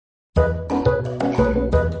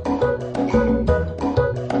Welcome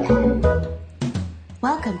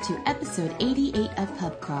to episode 88 of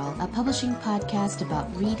Pub Crawl, a publishing podcast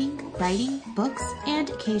about reading, writing, books, and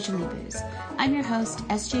occasionally booze. I'm your host,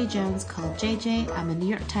 S.J. Jones, called JJ. I'm a New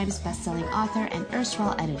York Times bestselling author and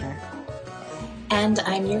erstwhile editor. And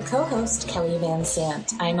I'm your co-host, Kelly Van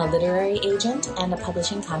Sant. I'm a literary agent and a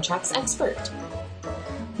publishing contracts expert.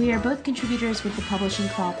 We are both contributors with the Publishing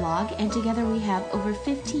Crawl blog, and together we have over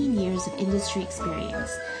 15 years of industry experience.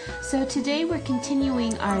 So today we're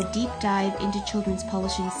continuing our deep dive into children's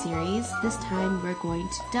publishing series. This time we're going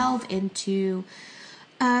to delve into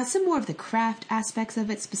some more of the craft aspects of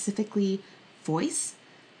it, specifically voice.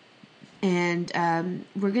 And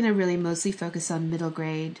we're going to really mostly focus on middle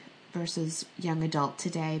grade versus young adult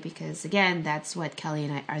today because, again, that's what Kelly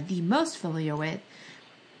and I are the most familiar with.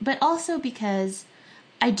 But also because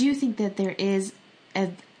I do think that there is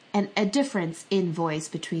a difference in voice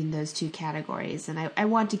between those two categories. And I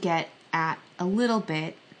want to get at a little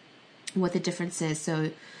bit what the difference is.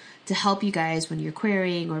 So to help you guys when you're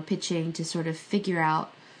querying or pitching to sort of figure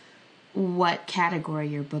out what category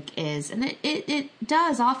your book is. And it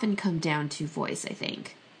does often come down to voice, I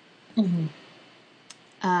think. Mm-hmm.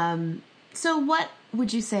 So what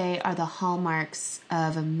would you say are the hallmarks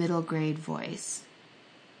of a middle grade voice?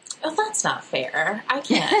 Oh, that's not fair. I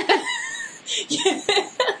can't.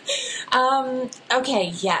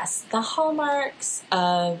 Okay, yes. The hallmarks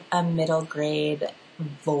of a middle grade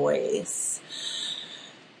voice.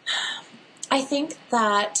 I think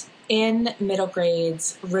that in middle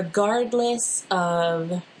grades, regardless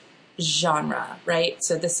of genre, right?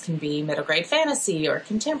 So this can be middle grade fantasy or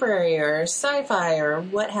contemporary or sci-fi or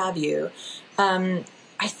what have you.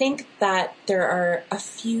 I think that there are a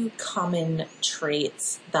few common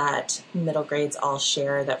traits that middle grades all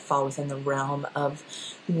share that fall within the realm of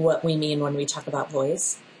what we mean when we talk about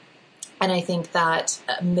voice. And I think that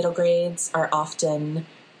middle grades are often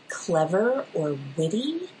clever or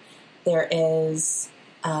witty. There is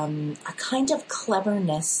a kind of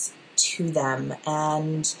cleverness to them,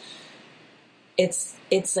 and it's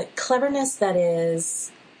a cleverness that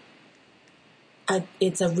is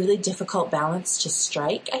it's a really difficult balance to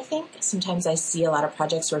strike, I think. Sometimes I see a lot of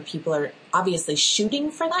projects where people are obviously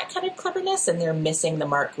shooting for that kind of cleverness and they're missing the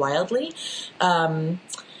mark wildly. I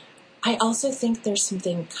also think there's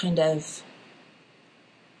something kind of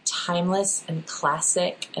timeless and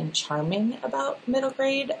classic and charming about middle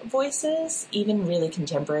grade voices, even really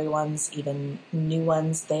contemporary ones, even new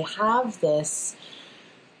ones. They have this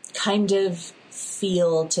kind of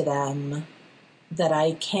feel to them that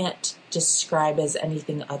I can't describe as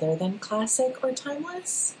anything other than classic or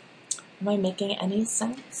timeless. Am I making any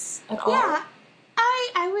sense at all? Yeah,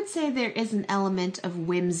 I would say there is an element of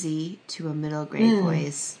whimsy to a middle grade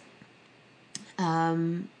voice.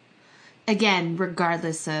 Again,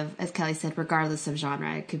 regardless of, as Kelly said, regardless of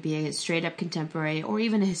genre. It could be a straight up contemporary or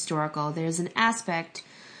even a historical. There's an aspect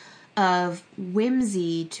of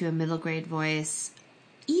whimsy to a middle grade voice.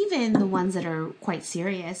 Even the ones that are quite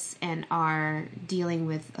serious and are dealing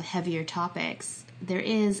with heavier topics, there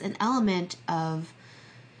is an element of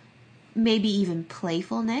maybe even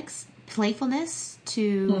playfulness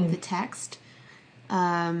to the text.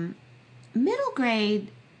 Middle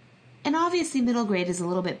grade, and obviously middle grade is a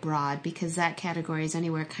little bit broad because that category is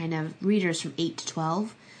anywhere kind of readers from 8 to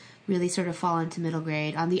 12 really sort of fall into middle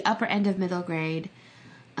grade. On the upper end of middle grade,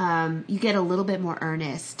 you get a little bit more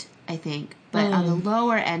earnest, I think. But on the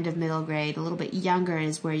lower end of middle grade, a little bit younger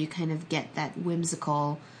is where you kind of get that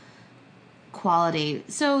whimsical quality.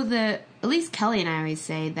 So at least Kelly and I always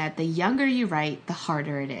say that the younger you write, the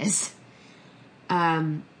harder it is.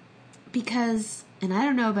 Because, and I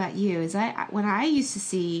don't know about you, when I used to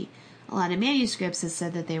see a lot of manuscripts that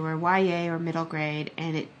said that they were YA or middle grade,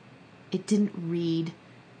 and it didn't read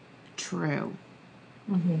true.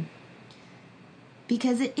 Mm-hmm.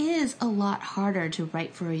 Because it is a lot harder to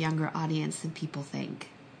write for a younger audience than people think.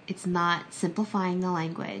 It's not simplifying the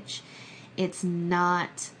language. It's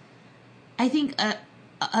not... I think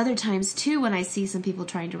other times, too, when I see some people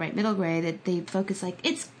trying to write middle grade, that they focus like,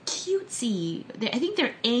 it's cutesy. I think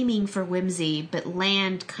they're aiming for whimsy, but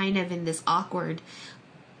land kind of in this awkward,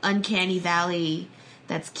 uncanny valley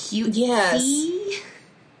that's cutesy. Yes.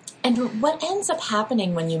 And what ends up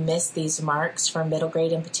happening when you miss these marks for middle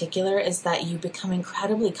grade in particular is that you become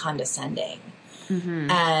incredibly condescending.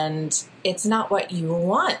 Mm-hmm. And it's not what you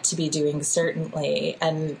want to be doing, certainly.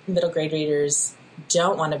 And middle grade readers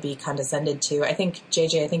don't want to be condescended to. I think,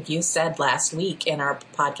 JJ, you said last week in our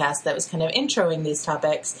podcast that was kind of introing these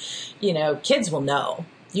topics, kids will know.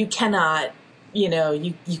 You cannot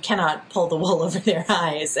you cannot pull the wool over their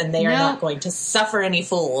eyes, and they are not going to suffer any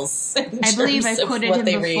fools. I believe I quoted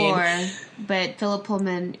him before, but Philip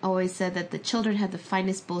Pullman always said that the children have the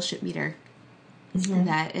finest bullshit meter. Mm-hmm.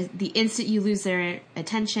 That the instant you lose their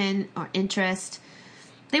attention or interest,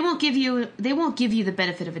 they won't give you the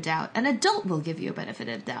benefit of a doubt. An adult will give you a benefit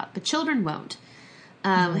of doubt, but children won't.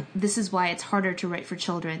 This is why it's harder to write for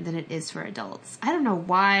children than it is for adults. I don't know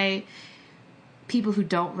why people who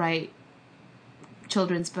don't write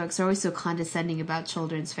children's books are always so condescending about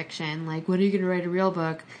children's fiction. Like, when are you going to write a real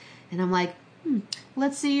book? And I'm like,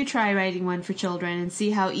 let's see you try writing one for children and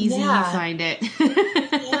see how easy you find it.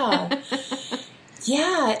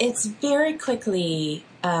 Yeah, it's very quickly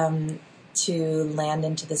to land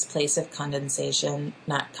into this place of condensation.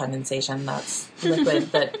 Not condensation, that's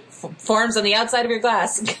liquid, but forms on the outside of your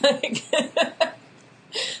glass.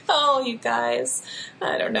 Oh, you guys,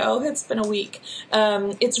 I don't know. It's been a week.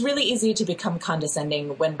 It's really easy to become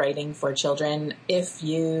condescending when writing for children if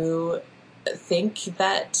you think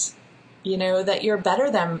that, that you're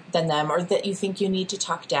better than them, or that you think you need to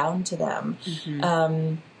talk down to them.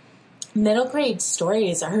 Mm-hmm. Middle grade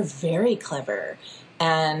stories are very clever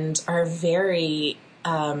and are very,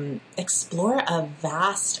 explore a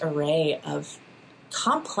vast array of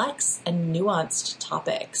complex and nuanced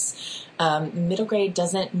topics. Middle grade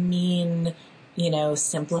doesn't mean,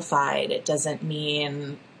 simplified. It doesn't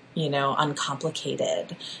mean,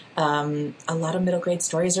 uncomplicated. A lot of middle grade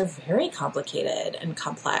stories are very complicated and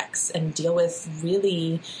complex and deal with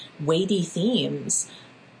really weighty themes,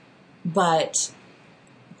 but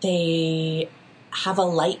they have a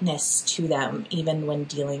lightness to them even when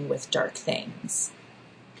dealing with dark things.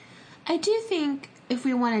 I do think, if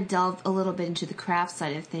we want to delve a little bit into the craft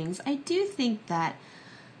side of things, I do think that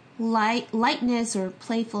lightness or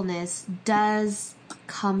playfulness does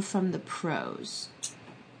come from the prose.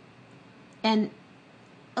 And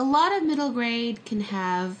a lot of middle grade can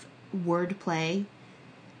have wordplay,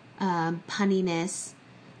 punniness.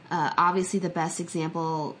 Obviously, the best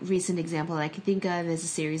recent example that I can think of is A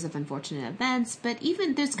Series of Unfortunate Events. But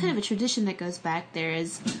even there's kind of a tradition that goes back. There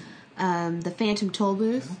is The Phantom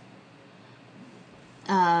Tollbooth.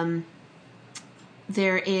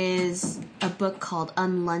 There is a book called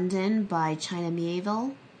Unlondon by China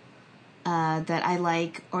Miéville that I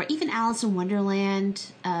like, or even Alice in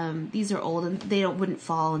Wonderland. These are old, and they wouldn't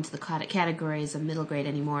fall into the categories of middle grade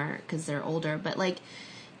anymore because they're older. But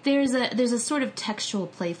there's a sort of textual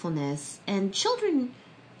playfulness, and children,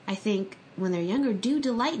 I think, when they're younger, do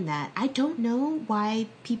delight in that. I don't know why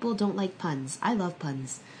people don't like puns. I love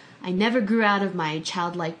puns. I never grew out of my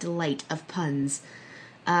childlike delight of puns.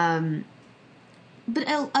 But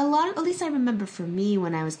a lot of, at least I remember for me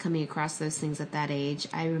when I was coming across those things at that age,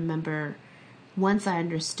 I remember once I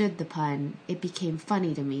understood the pun, it became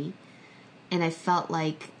funny to me, and I felt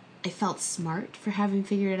smart for having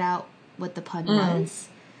figured out what the pun was.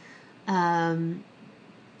 And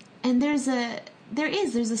there's a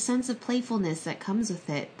sense of playfulness that comes with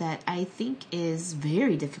it that I think is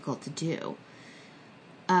very difficult to do,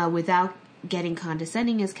 without getting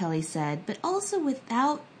condescending, as Kelly said, but also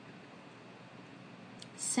without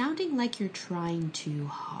sounding like you're trying too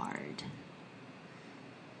hard.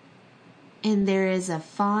 And there is a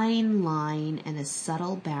fine line and a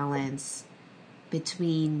subtle balance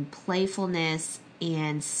between playfulness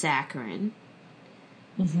and saccharine.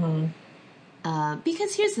 Mm-hmm.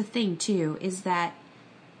 Because here's the thing, too, is that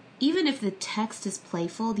even if the text is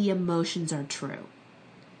playful, the emotions are true.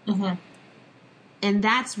 Mm-hmm. And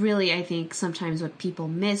that's really, I think, sometimes what people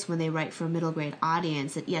miss when they write for a middle grade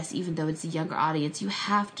audience. That, yes, even though it's a younger audience, you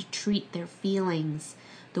have to treat their feelings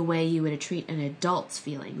the way you would treat an adult's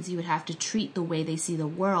feelings. You would have to treat the way they see the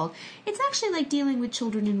world. It's actually like dealing with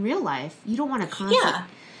children in real life. You don't want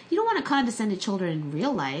to condescend to children in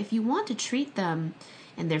real life. You want to treat them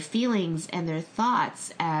and their feelings and their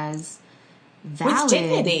thoughts as valid.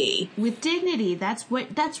 With dignity. That's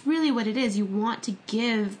really what it is. You want to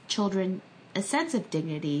give children a sense of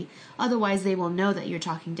dignity. Otherwise, they will know that you're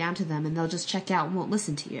talking down to them, and they'll just check out and won't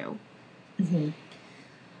listen to you.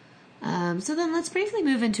 Mm-hmm. So then let's briefly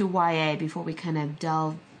move into YA before we kind of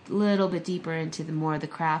delve a little bit deeper into the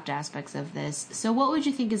craft aspects of this. So what would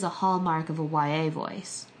you think is a hallmark of a YA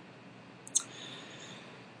voice?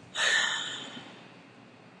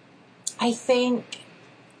 I think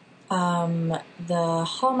the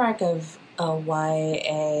hallmark of a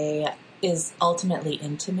YA is ultimately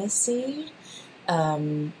intimacy.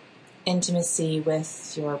 Intimacy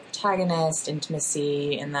with your protagonist,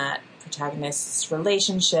 intimacy in that protagonist's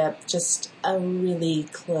relationship, just a really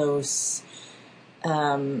close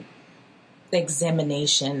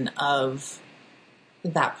examination of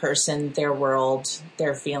that person, their world,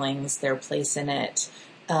 their feelings, their place in it,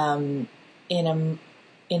 in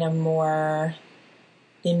a more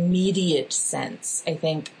immediate sense. I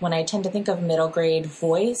think when I tend to think of middle grade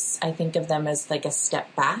voice, I think of them as like a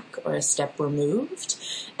step back or a step removed.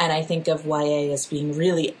 And I think of YA as being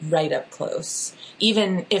really right up close.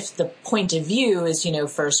 Even if the point of view is,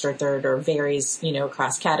 first or third or varies,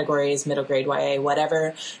 across categories, middle grade, YA,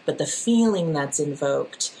 whatever. But the feeling that's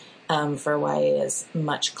invoked for YA is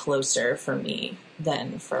much closer for me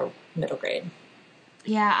than for middle grade.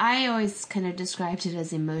 Yeah, I always kind of described it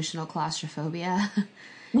as emotional claustrophobia.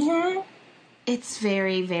 Mm-hmm. It's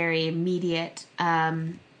very, very immediate.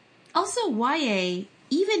 Also, YA,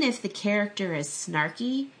 even if the character is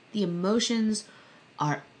snarky, the emotions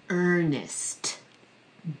are earnest.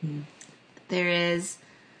 Mm-hmm. There's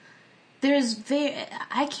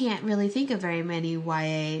I can't really think of very many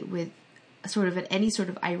YA with sort of any sort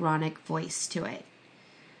of ironic voice to it.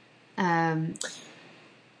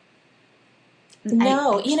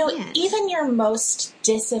 No, even your most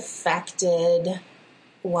disaffected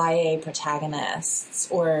YA protagonists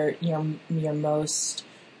or your most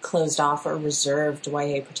closed off or reserved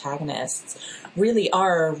YA protagonists really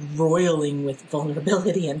are roiling with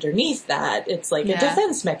vulnerability underneath that. It's like a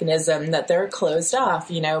defense mechanism that they're closed off,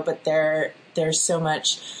 but there's so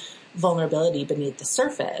much vulnerability beneath the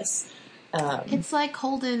surface. It's like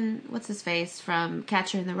Holden, what's his face from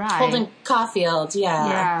Catcher in the Rye? Holden Caulfield, yeah.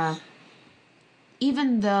 Yeah.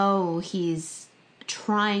 Even though he's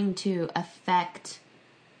trying to affect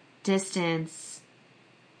distance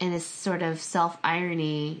in a sort of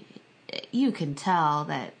self-irony, you can tell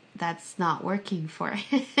that that's not working for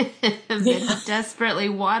him. He desperately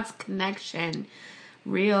wants connection,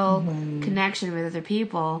 real connection with other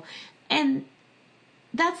people. And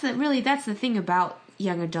that's the thing about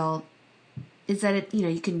young adult, is that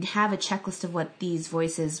you can have a checklist of what these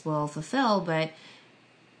voices will fulfill, but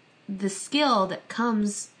the skill that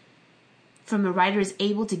comes from a writer is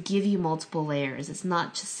able to give you multiple layers. It's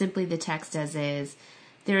not just simply the text as is.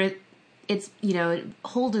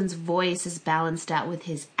 Holden's voice is balanced out with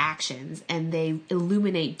his actions, and they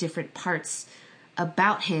illuminate different parts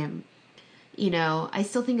about him. I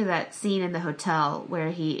still think of that scene in the hotel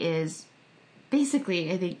where he is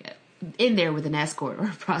basically, I think, in there with an escort or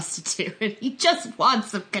a prostitute, and he just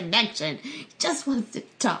wants some connection. He just wants to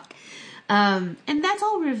talk. And that's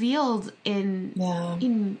all revealed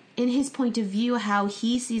in his point of view, how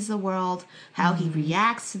he sees the world, how he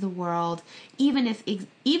reacts to the world, even if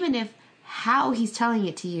how he's telling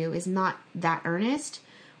it to you is not that earnest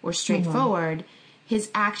or straightforward, his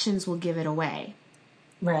actions will give it away.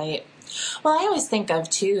 Right. Well, I always think of,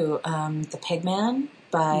 too, The Pigman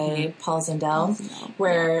by Paul Zindel,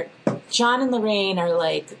 where John and Lorraine are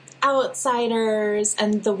like outsiders,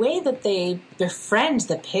 and the way that they befriend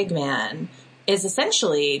the Pigman is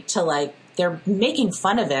essentially to they're making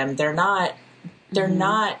fun of him. They're not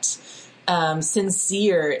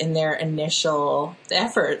sincere in their initial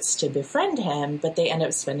efforts to befriend him, but they end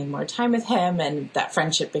up spending more time with him, and that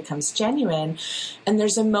friendship becomes genuine. And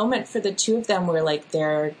there's a moment for the two of them where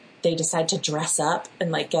they decide to dress up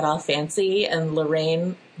and get all fancy, and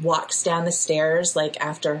Lorraine walks down the stairs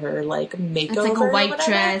after her makeover. It's like a white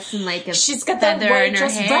dress and she's got that feather white in her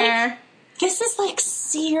dress, hair. right? This is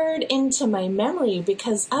seared into my memory,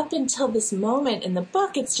 because up until this moment in the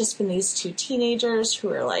book, it's just been these two teenagers who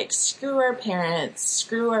are screw our parents,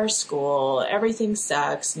 screw our school, everything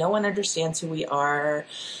sucks, no one understands who we are.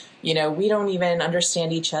 We don't even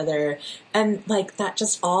understand each other. And that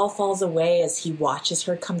just all falls away as he watches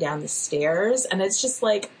her come down the stairs. And it's just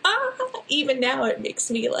even now it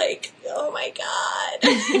makes me oh my God,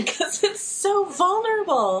 because it's so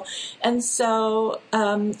vulnerable and so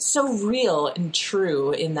real and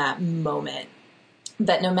true in that moment,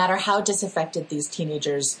 that no matter how disaffected these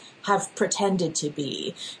teenagers have pretended to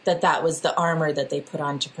be, that was the armor that they put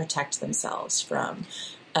on to protect themselves from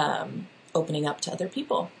opening up to other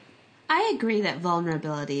people. I agree that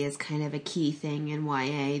vulnerability is kind of a key thing in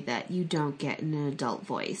YA that you don't get in an adult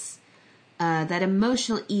voice. That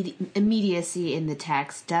emotional immediacy in the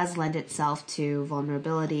text does lend itself to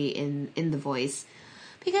vulnerability in the voice.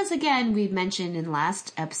 Because, again, we mentioned in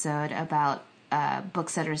last episode about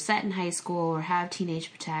books that are set in high school or have teenage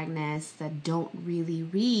protagonists that don't really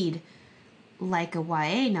read like a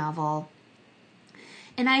YA novel.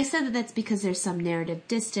 And I said that that's because there's some narrative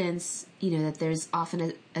distance, that there's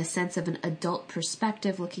often a sense of an adult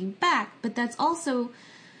perspective looking back, but that's also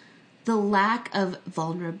the lack of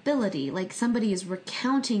vulnerability. Somebody is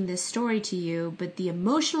recounting this story to you, but the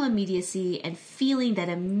emotional immediacy and feeling that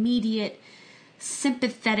immediate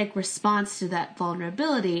sympathetic response to that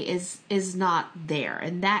vulnerability is not there.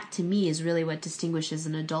 And that, to me, is really what distinguishes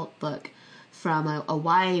an adult book from a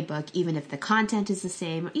YA book, even if the content is the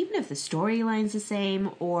same, even if the storyline's the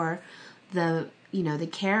same, or the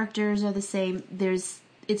characters are the same.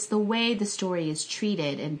 It's the way the story is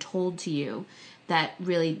treated and told to you that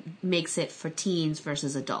really makes it for teens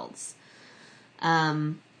versus adults.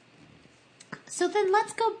 So then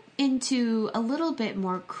let's go into a little bit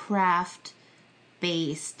more craft-based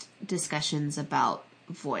discussions about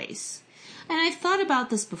voice. And I've thought about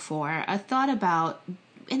this before.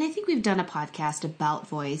 And I think we've done a podcast about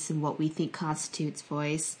voice and what we think constitutes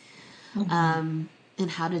voice, and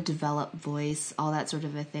how to develop voice, all that sort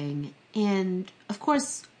of a thing. And, of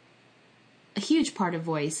course, a huge part of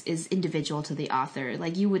voice is individual to the author.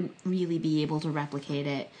 Like, you wouldn't really be able to replicate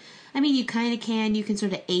it. I mean, you kind of can. You can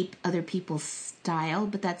sort of ape other people's style,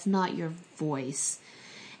 but that's not your voice.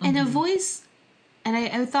 And a voice, and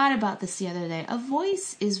I thought about this the other day, a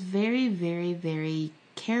voice is very, very, very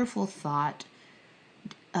careful thought,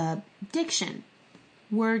 diction,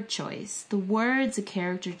 word choice, the words a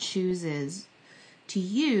character chooses to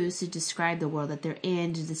use to describe the world that they're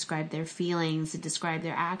in, to describe their feelings, to describe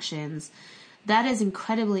their actions. That is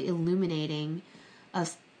incredibly illuminating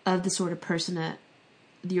of the sort of person that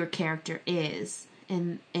your character is,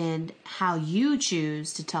 and how you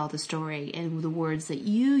choose to tell the story and the words that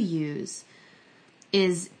you use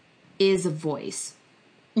is a voice.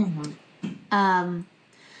 And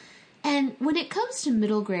when it comes to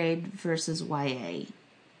middle grade versus YA,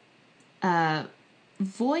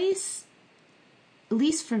 voice, at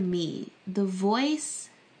least for me, the voice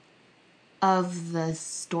of the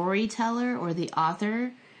storyteller or the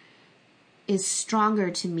author is stronger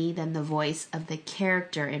to me than the voice of the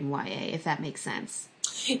character in YA, if that makes sense.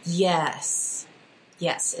 Yes.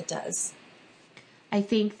 Yes, it does. I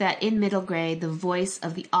think that in middle grade, the voice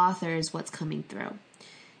of the author is what's coming through.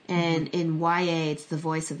 And in YA, it's the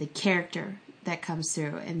voice of the character that comes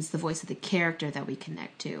through, and it's the voice of the character that we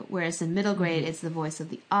connect to. Whereas in middle grade, it's the voice of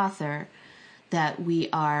the author that we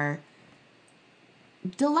are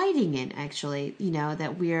delighting in, actually,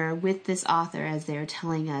 that we're with this author as they're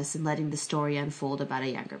telling us and letting the story unfold about a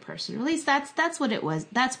younger person. Or at least that's what it was.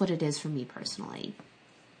 That's what it is for me personally.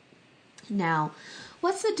 Now,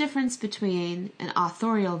 what's the difference between an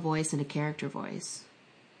authorial voice and a character voice?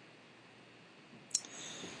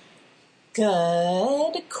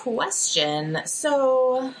 Good question.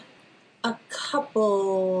 So, a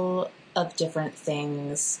couple of different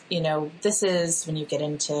things. This is when you get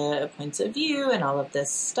into points of view and all of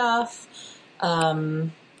this stuff.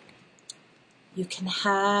 You can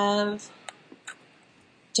have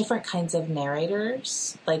different kinds of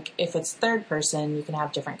narrators. Like, if it's third person, you can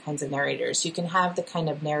have different kinds of narrators. You can have the kind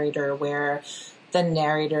of narrator where the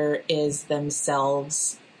narrator is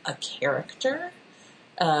themselves a character,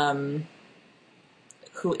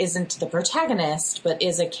 who isn't the protagonist, but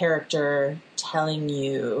is a character telling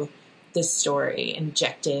you the story,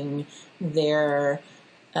 injecting their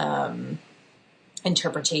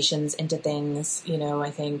interpretations into things.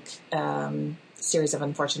 I think Series of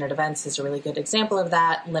Unfortunate Events is a really good example of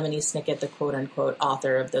that. Lemony Snicket, the quote-unquote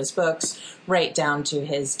author of those books, right down to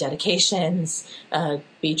his dedications,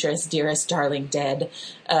 Beatrice, dearest, darling, dead,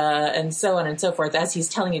 and so on and so forth. As he's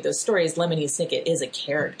telling you those stories, Lemony Snicket is a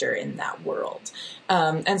character in that world.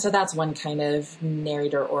 And so that's one kind of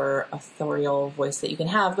narrator or authorial voice that you can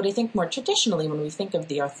have. But I think more traditionally, when we think of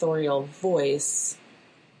the authorial voice,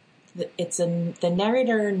 it's the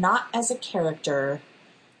narrator not as a character,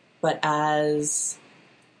 but as,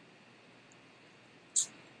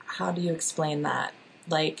 how do you explain that?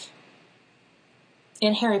 Like,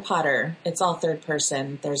 in Harry Potter, it's all third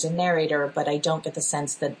person. There's a narrator, but I don't get the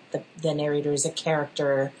sense that the narrator is a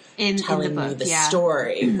character telling you the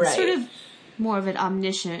story. Right. Sort of more of an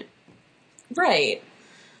omniscient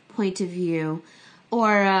point of view.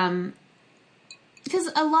 Or,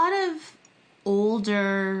 because a lot of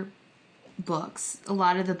older books, a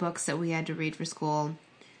lot of the books that we had to read for school,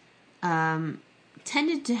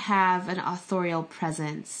 tended to have an authorial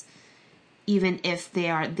presence, even if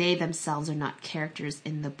they themselves are not characters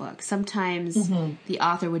in the book. Sometimes the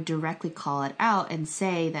author would directly call it out and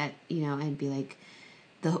say that, and be like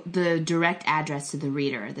the direct address to the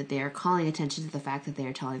reader, that they are calling attention to the fact that they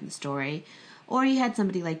are telling the story. Or you had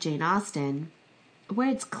somebody like Jane Austen, where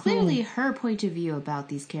it's clearly her point of view about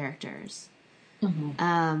these characters.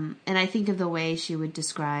 And I think of the way she would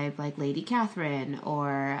describe, like, Lady Catherine,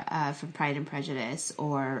 or from Pride and Prejudice,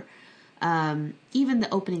 or even the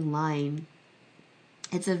opening line.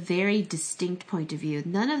 It's a very distinct point of view.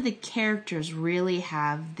 None of the characters really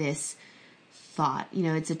have this thought. You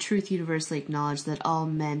know, it's a truth universally acknowledged that all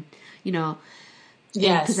men, you know,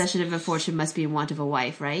 Yes. in possession of a fortune must be in want of a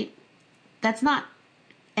wife, right? That's not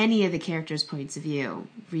any of the characters' points of view,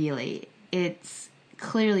 really. It's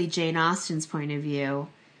clearly Jane Austen's point of view,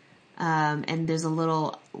 and there's a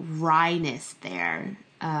little wryness there.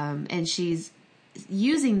 And she's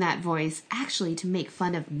using that voice actually to make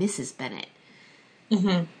fun of Mrs. Bennet.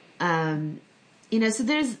 Mm-hmm. You know, so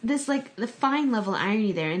there's this, like, the fine level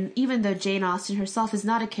irony there. And even though Jane Austen herself is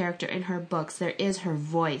not a character in her books, there is her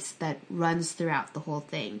voice that runs throughout the whole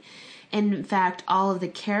thing. And in fact, all of the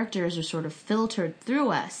characters are sort of filtered through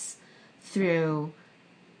us through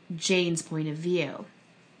Jane's point of view.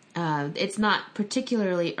 It's not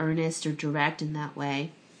particularly earnest or direct in that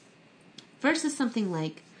way. Versus something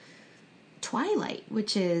like Twilight,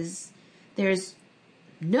 which is, there's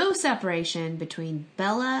no separation between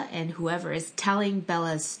Bella and whoever is telling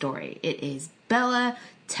Bella's story. It is Bella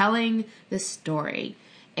telling the story.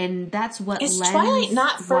 And that's what Is lends Twilight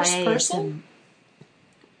not first YA person?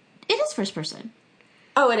 It is first person.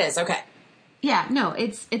 Oh, it is. Okay. Yeah, no,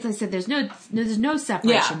 it's I said, there's no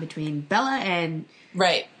separation between Bella and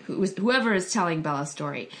Right. whoever is telling Bella's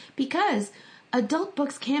story. Because adult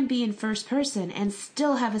books can be in first person and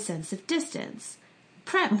still have a sense of distance.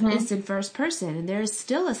 Prep is in first person, and there is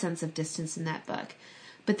still a sense of distance in that book.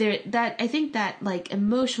 But I think that, like,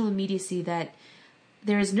 emotional immediacy, that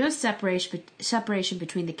there is no separation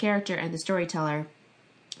between the character and the storyteller,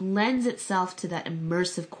 lends itself to that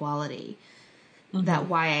immersive quality that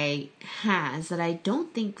YA has, that I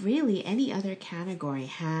don't think really any other category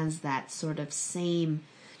has that sort of same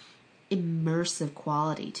immersive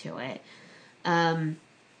quality to it.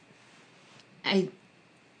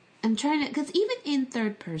 I'm trying to, because even in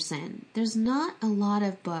third person, there's not a lot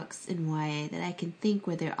of books in YA that I can think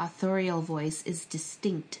where their authorial voice is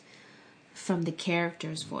distinct from the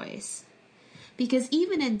character's voice. Because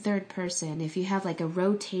even in third person, if you have like a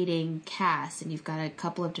rotating cast and you've got a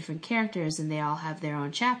couple of different characters and they all have their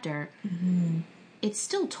own chapter, it's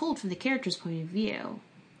still told from the character's point of view.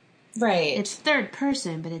 Right. It's third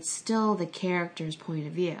person, but it's still the character's point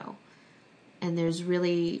of view. And there's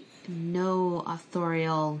really no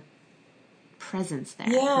authorial presence there.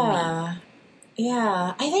 Yeah.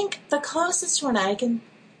 Yeah. I think the closest one I can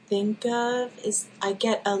think of is I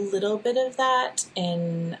get a little bit of that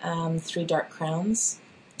in Three Dark Crowns.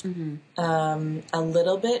 A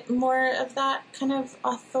little bit more of that kind of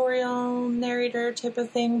authorial narrator type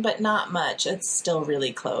of thing, but not much. It's still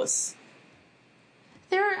really close.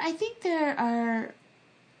 I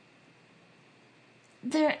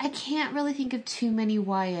can't really think of too many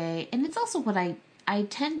YA, and it's also what I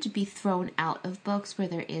tend to be thrown out of books where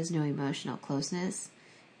there is no emotional closeness.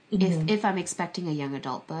 If I'm expecting a young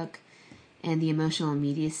adult book and the emotional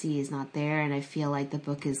immediacy is not there, and I feel like the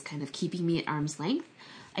book is kind of keeping me at arm's length,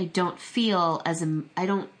 I don't feel I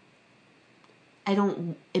don't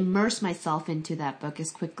immerse myself into that book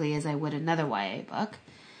as quickly as I would another YA book.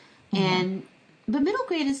 But middle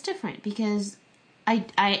grade is different because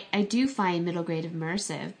I do find middle grade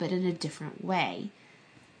immersive, but in a different way.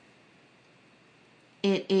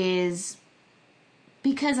 It is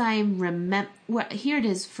because here it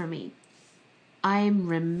is for me. I'm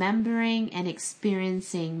remembering and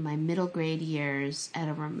experiencing my middle grade years at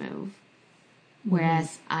a remove,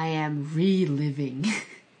 whereas I am reliving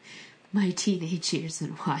my teenage years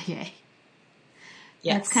in YA.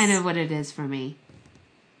 Yes. That's kind of what it is for me.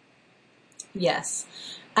 Yes.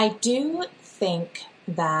 I do think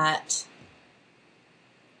that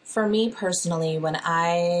for me personally, when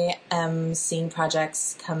I am seeing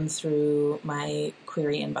projects come through my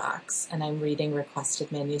query inbox and I'm reading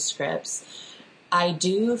requested manuscripts, I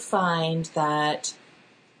do find that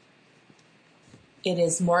it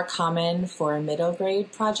is more common for middle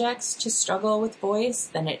grade projects to struggle with voice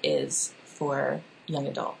than it is for young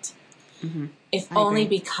adult. If only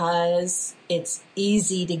because it's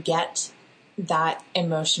easy to get that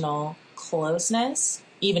emotional closeness,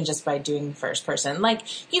 even just by doing first person. Like,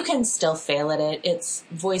 you can still fail at it. Its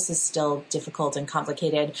voice is still difficult and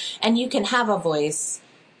complicated, and you can have a voice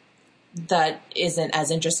that isn't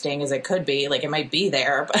as interesting as it could be. Like, it might be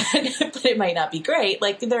there, but it might not be great.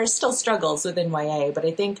 Like, there are still struggles within YA, but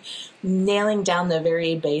I think nailing down the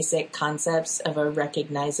very basic concepts of a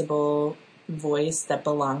recognizable voice that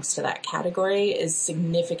belongs to that category is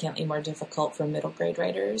significantly more difficult for middle grade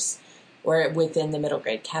writers, or within the middle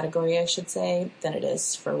grade category, I should say, than it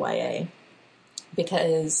is for YA.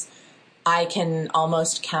 Because I can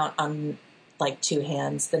almost count on, like, two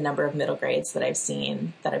hands the number of middle grades that I've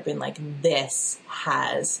seen that have been like, this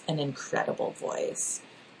has an incredible voice.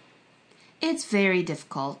 It's very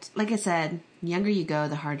difficult. Like I said, the younger you go,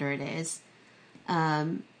 the harder it is.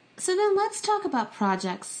 So then let's talk about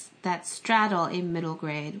projects that straddle a middle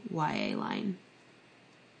grade YA line.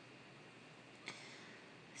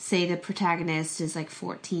 Say the protagonist is like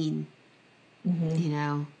 14, you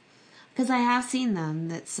know, because I have seen them.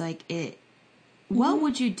 That's like it. What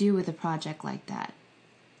would you do with a project like that?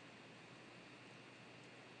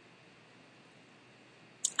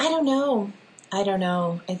 I don't know.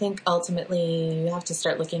 I think ultimately you have to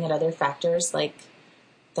start looking at other factors like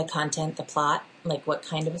the content, the plot, like what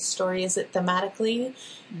kind of a story is it thematically,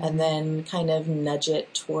 and then kind of nudge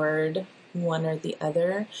it toward one or the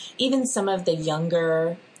other. Even some of the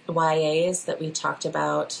younger YAs that we talked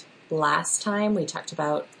about last time, we talked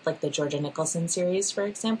about like the Georgia Nicholson series, for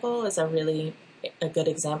example, is a good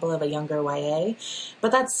example of a younger YA,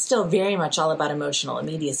 but that's still very much all about emotional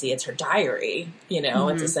immediacy. It's her diary,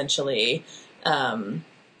 it's essentially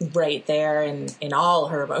right there in all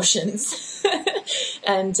her emotions.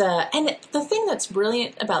 And the thing that's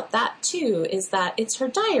brilliant about that too is that it's her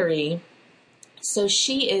diary. So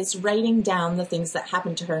she is writing down the things that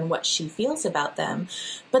happen to her and what she feels about them.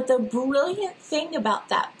 But the brilliant thing about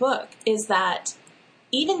that book is that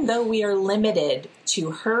even though we are limited to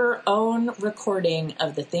her own recording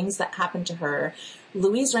of the things that happen to her,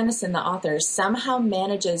 Louise Renneson, the author, somehow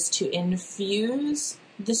manages to infuse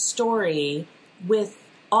the story with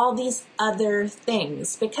all these other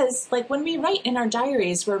things. Because, like, when we write in our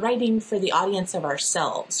diaries, we're writing for the audience of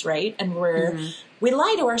ourselves, right? And we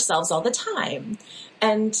lie to ourselves all the time.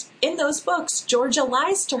 And in those books, Georgia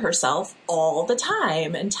lies to herself all the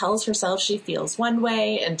time and tells herself she feels one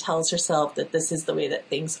way and tells herself that this is the way that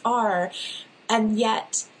things are. And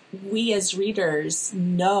yet, we as readers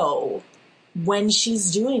know when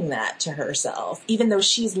she's doing that to herself, even though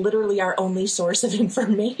she's literally our only source of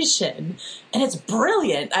information. And it's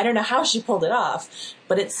brilliant. I don't know how she pulled it off,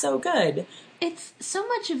 but it's so good. It's so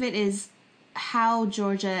much of it is how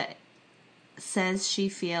Georgia says she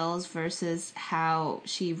feels versus how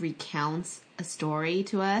she recounts a story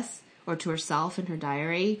to us or to herself in her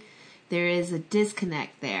diary. There is a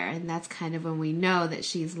disconnect there, and that's kind of when we know that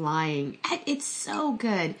she's lying. It's so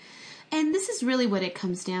good. And this is really what it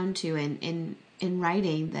comes down to in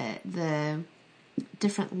writing, the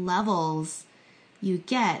different levels you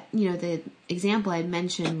get. The example I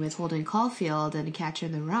mentioned with Holden Caulfield and A Catcher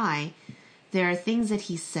in the Rye, there are things that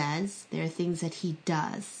he says, there are things that he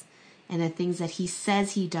does, and the things that he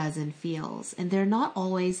says he does and feels. And they're not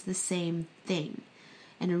always the same thing.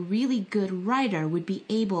 And a really good writer would be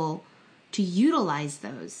able to utilize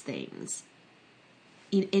those things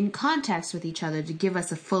in context with each other to give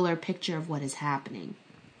us a fuller picture of what is happening.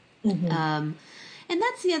 And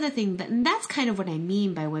that's the other thing, and that's kind of what I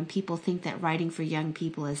mean by when people think that writing for young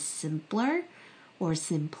people is simpler or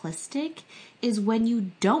simplistic, is when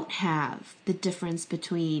you don't have the difference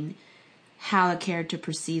between how a character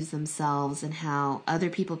perceives themselves and how other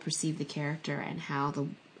people perceive the character and how the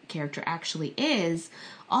character actually is.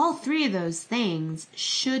 All three of those things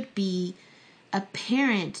should be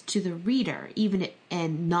apparent to the reader,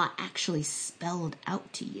 and not actually spelled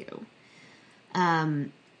out to you.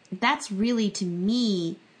 That's really, to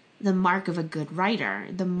me, the mark of a good writer.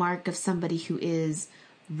 The mark of somebody who is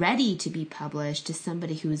ready to be published is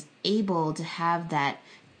somebody who is able to have that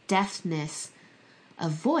deftness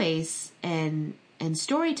of voice and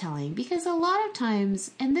storytelling. Because a lot of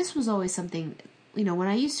times, and this was always something, when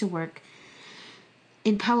I used to work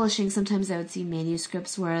in publishing, sometimes I would see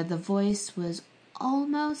manuscripts where the voice was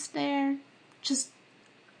almost there, just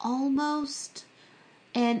almost.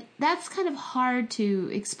 And that's kind of hard to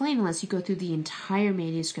explain unless you go through the entire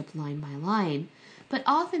manuscript line by line. But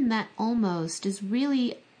often that almost is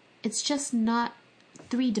really, it's just not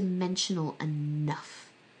three-dimensional enough,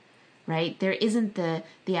 right? There isn't the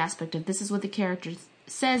aspect of this is what the character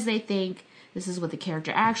says they think, this is what the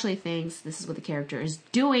character actually thinks, this is what the character is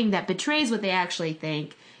doing that betrays what they actually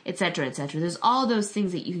think, etc., etc. There's all those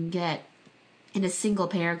things that you can get in a single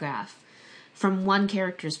paragraph from one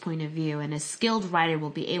character's point of view, and a skilled writer will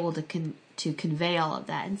be able to convey all of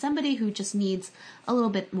that. And somebody who just needs a little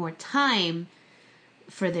bit more time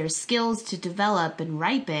for their skills to develop and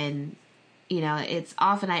ripen, it's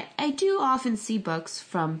often, I do often see books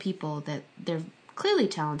from people that they're clearly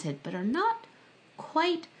talented but are not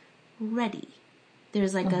quite ready.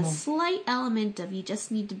 There's like a slight element of you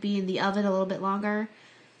just need to be in the oven a little bit longer.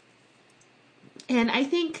 And I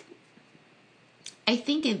think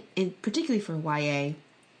in particularly for YA,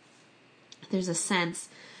 there's a sense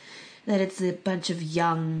that it's a bunch of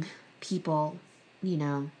young people,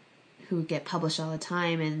 who get published all the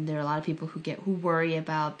time, and there are a lot of people who worry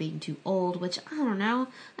about being too old, which I don't know.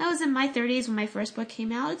 I was in my 30s when my first book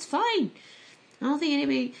came out. It's fine. I don't think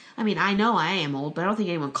anybody, I mean, I know I am old, but I don't think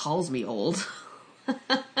anyone calls me old.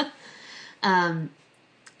 And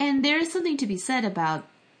there is something to be said about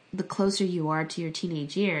the closer you are to your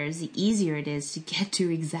teenage years, the easier it is to get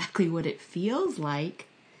to exactly what it feels like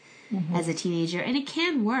as a teenager. And it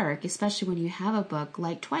can work, especially when you have a book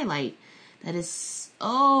like Twilight that is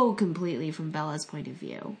so completely from Bella's point of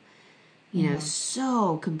view. You know,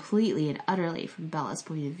 so completely and utterly from Bella's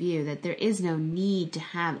point of view that there is no need to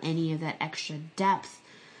have any of that extra depth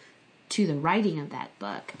to the writing of that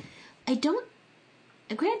book.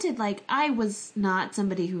 Granted, like, I was not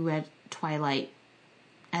somebody who read Twilight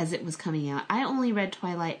as it was coming out. I only read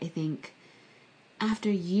Twilight, I think, after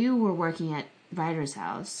you were working at Writer's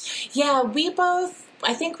House. Yeah,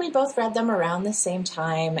 I think we both read them around the same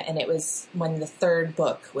time, and it was when the third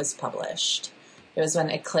book was published. It was when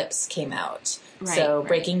Eclipse came out. Right, so right.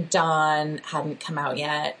 Breaking Dawn hadn't come out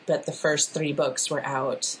yet, but the first 3 books were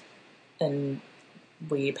out, and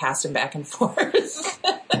we passed them back and forth.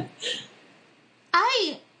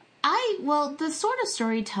 Well, the sort of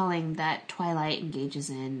storytelling that Twilight engages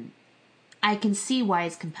in, I can see why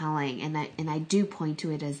it's compelling, and I do point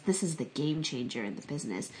to it as this is the game changer in the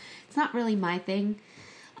business. It's not really my thing.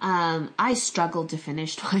 I struggled to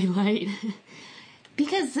finish Twilight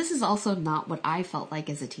because this is also not what I felt like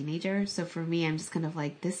as a teenager. So for me, I'm just kind of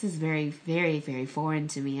like, this is very, very, very foreign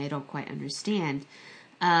to me. I don't quite understand.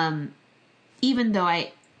 Even though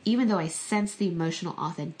I sense the emotional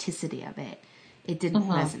authenticity of it, it didn't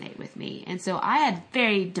resonate with me. And so I had a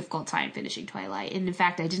very difficult time finishing Twilight. And in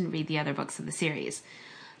fact, I didn't read the other books in the series.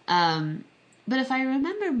 But if I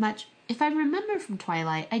remember from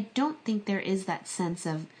Twilight, I don't think there is that sense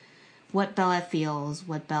of what Bella feels,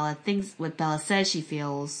 what Bella thinks, what Bella says she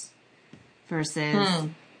feels versus I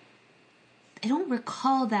don't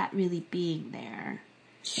recall that really being there.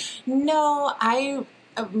 No,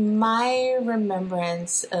 my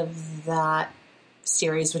remembrance of that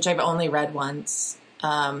series, which I've only read once,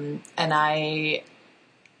 and I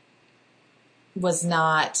was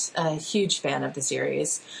not a huge fan of the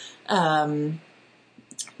series.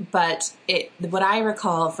 But what I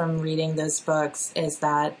recall from reading those books is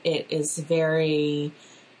that it is very,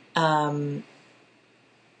 a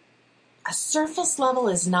surface level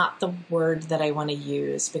is not the word that I want to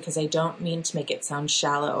use because I don't mean to make it sound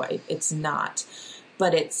shallow. It's not,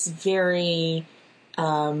 but it's very,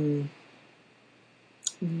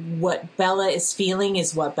 what Bella is feeling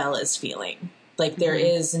is what Bella is feeling. Like there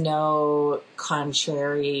is no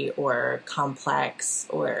contrary or complex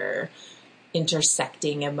or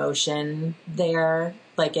intersecting emotion there.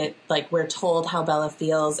 Like we're told how Bella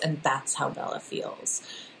feels and that's how Bella feels.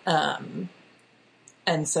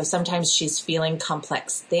 And so sometimes she's feeling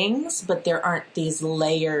complex things, but there aren't these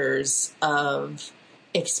layers of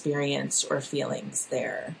experience or feelings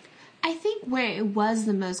there. I think where it was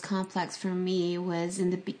the most complex for me was in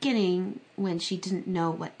the beginning when she didn't know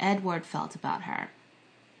what Edward felt about her.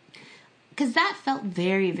 Because that felt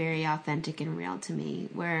very, very authentic and real to me,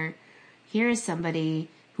 where here is somebody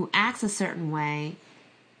who acts a certain way,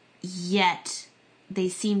 yet they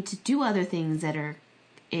seem to do other things that are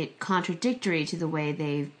contradictory to the way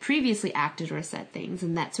they've previously acted or said things.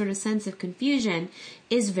 And that sort of sense of confusion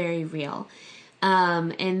is very real.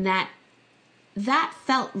 And that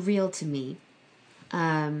felt real to me.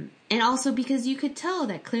 And also because you could tell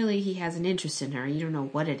that clearly he has an interest in her. You don't know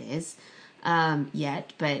what it is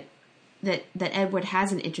yet, but that Edward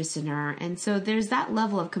has an interest in her. And so there's that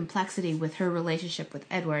level of complexity with her relationship with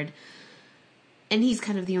Edward. And he's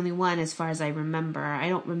kind of the only one as far as I remember. I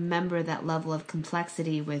don't remember that level of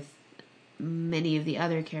complexity with many of the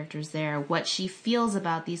other characters there. What she feels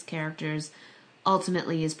about these characters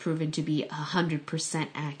ultimately is proven to be 100%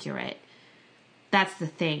 accurate. That's the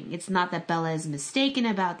thing. It's not that Bella is mistaken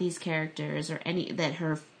about these characters or that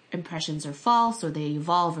her impressions are false or they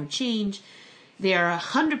evolve or change. They are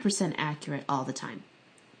 100% accurate all the time.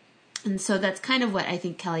 And so that's kind of what I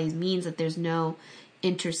think Kelly means, that there's no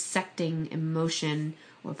intersecting emotion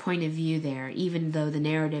or point of view there, even though the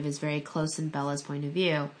narrative is very close in Bella's point of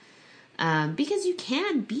view. Because you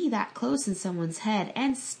can be that close in someone's head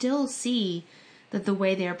and still see that the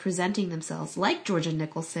way they are presenting themselves, like Georgia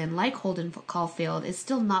Nicholson, like Holden Caulfield, is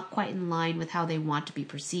still not quite in line with how they want to be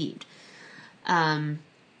perceived. But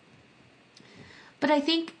I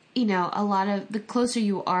think, a lot of the closer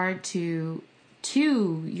you are to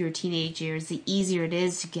your teenage years, the easier it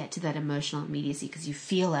is to get to that emotional immediacy because you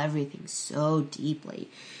feel everything so deeply.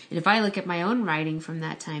 And if I look at my own writing from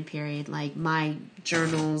that time period, like my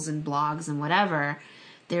journals and blogs and whatever,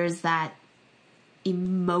 there's that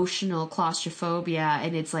emotional claustrophobia,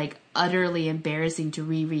 and it's like utterly embarrassing to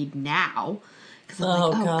reread now because I'm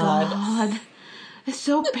Oh God. It's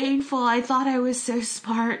so painful. I thought I was so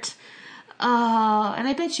smart. And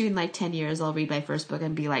I bet you in like 10 years I'll read my first book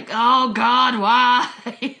and be like, oh God, why?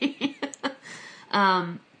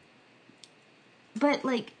 But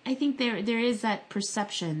like, I think there is that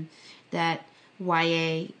perception that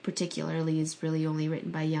YA particularly is really only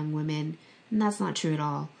written by young women, and that's not true at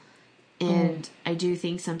all. And I do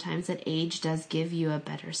think sometimes that age does give you a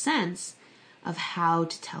better sense of how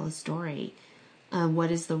to tell a story.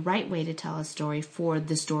 What is the right way to tell a story for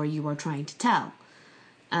the story you are trying to tell?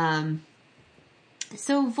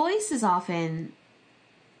 So voice is often,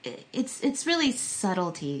 it's really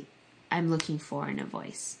subtlety I'm looking for in a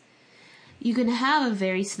voice. You can have a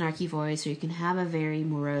very snarky voice, or you can have a very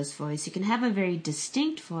morose voice. You can have a very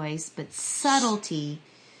distinct voice, but subtlety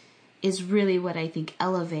is really what I think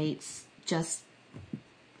elevates just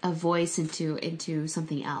a voice into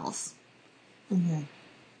something else. Mm-hmm.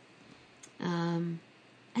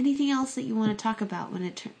 Anything else that you want to talk about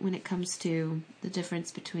when it comes to the difference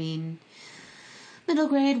between middle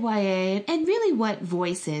grade, YA, and really what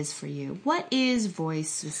voice is for you? What is voice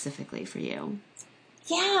specifically for you?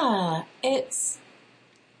 Yeah,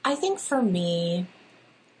 I think for me,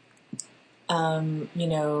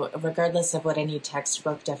 regardless of what any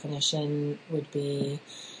textbook definition would be,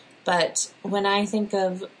 but when I think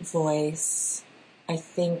of voice, I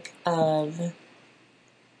think of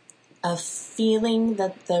a feeling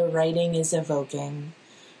that the writing is evoking.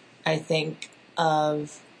 I think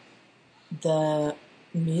of the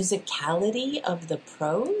musicality of the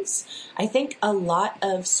prose. I think a lot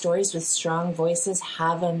of stories with strong voices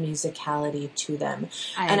have a musicality to them.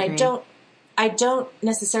 I agree. I don't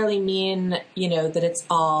necessarily mean, that it's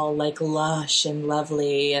all like lush and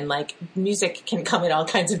lovely, and like music can come in all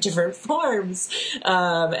kinds of different forms.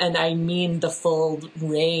 And I mean the full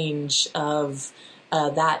range of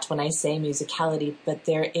that when I say musicality, but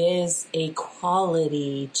there is a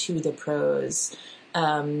quality to the prose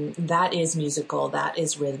that is musical, that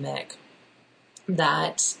is rhythmic,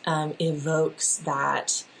 that evokes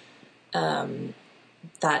that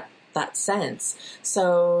sense.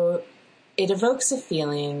 So it evokes a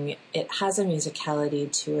feeling. It has a musicality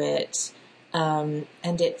to it, and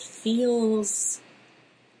it feels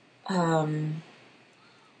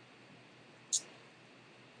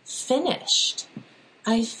finished.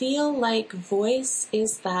 I feel like voice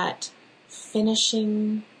is that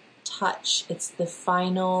finishing touch. It's the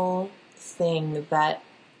final thing that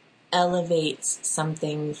elevates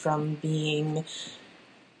something from being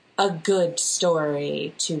a good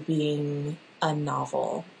story to being a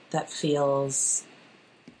novel that feels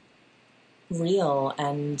real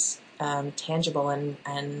and tangible,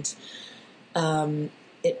 and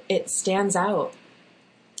it stands out.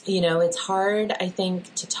 It's hard, I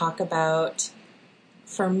think, to talk about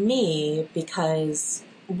for me because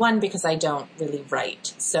I don't really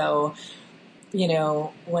write. So,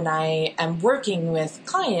 when I am working with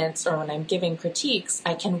clients or when I'm giving critiques,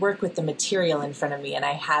 I can work with the material in front of me and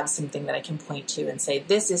I have something that I can point to and say,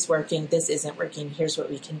 this is working, this isn't working, here's what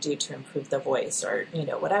we can do to improve the voice, or,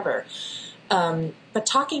 whatever. But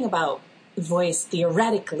talking about voice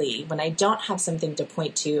theoretically, when I don't have something to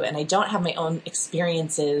point to and I don't have my own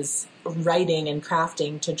experiences writing and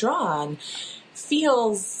crafting to draw on,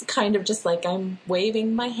 feels kind of just like I'm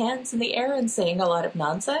waving my hands in the air and saying a lot of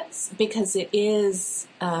nonsense, because it is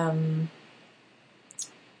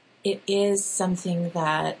something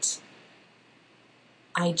that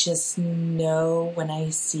I just know when I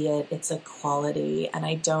see it, it's a quality, and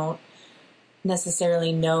I don't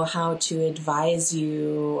necessarily know how to advise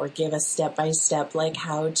you or give a step-by-step like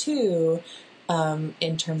how to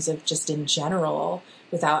in terms of just in general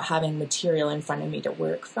without having material in front of me to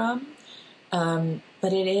work from.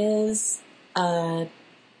 But it is,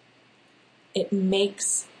 it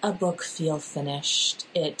makes a book feel finished.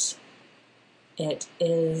 It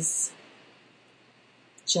is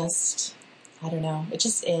just, I don't know, it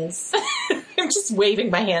just is. I'm just waving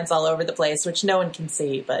my hands all over the place, which no one can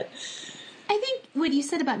see, but I think what you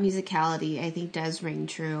said about musicality, I think does ring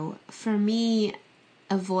true. For me,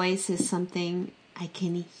 a voice is something I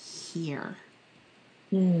can hear.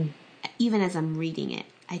 Even as I'm reading it,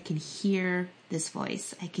 I can hear this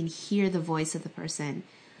voice. I can hear the voice of the person.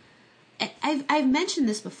 I've mentioned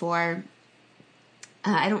this before.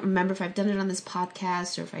 I don't remember if I've done it on this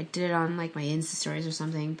podcast or if I did it on like my Insta stories or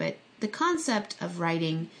something, but the concept of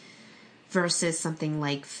writing versus something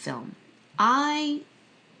like film. I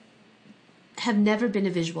have never been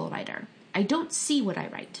a visual writer. I don't see what I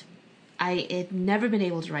write. I have never been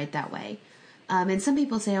able to write that way. And some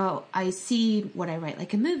people say, oh, I see what I write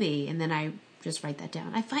like a movie, and then I just write that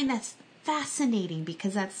down. I find that's fascinating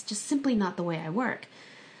because that's just simply not the way I work.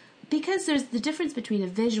 because there's the difference between a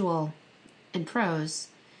visual and prose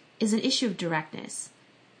is an issue of directness.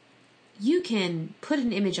 You can put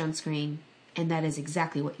an image on screen, and that is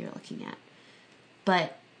exactly what you're looking at.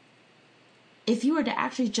 But if you were to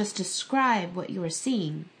actually just describe what you are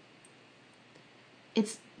seeing,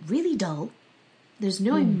 it's really dull. There's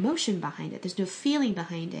no emotion behind it. There's no feeling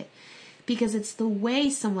behind it. Because it's the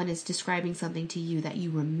way someone is describing something to you that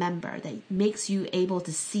you remember, that makes you able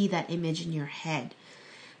to see that image in your head.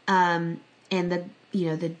 And the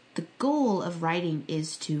goal of writing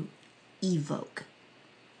is to evoke.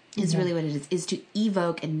 Is really what it is to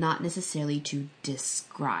evoke and not necessarily to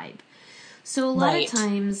describe. So a lot of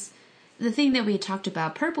times, the thing that we had talked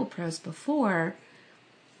about, purple prose before,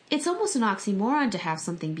 it's almost an oxymoron to have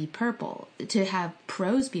something be purple, to have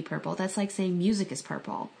prose be purple. That's like saying music is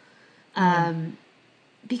purple.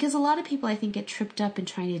 Because a lot of people, I think, get tripped up in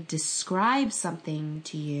trying to describe something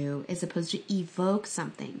to you as opposed to evoke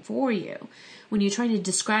something for you. When you're trying to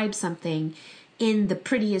describe something in the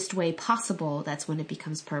prettiest way possible, that's when it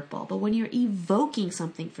becomes purple. But when you're evoking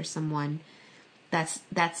something for someone, that's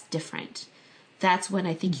different. That's when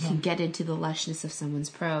I think you can get into the lushness of someone's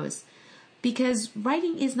prose. Because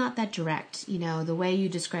writing is not that direct. You know, the way you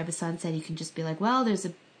describe a sunset, you can just be like, well, there's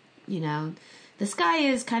the sky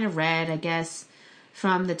is kind of red, I guess,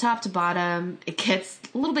 from the top to bottom. It gets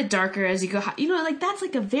a little bit darker as you go high. That's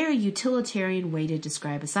like a very utilitarian way to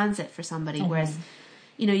describe a sunset for somebody. Whereas,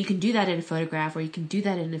 you can do that in a photograph or you can do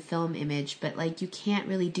that in a film image, but like you can't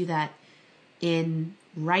really do that in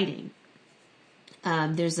writing.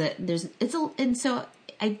 And so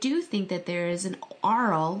I do think that there is an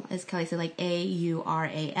aural, as Kelly said, like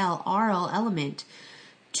A-U-R-A-L, aural element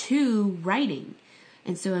to writing.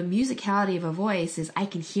 And so a musicality of a voice is I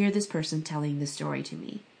can hear this person telling the story to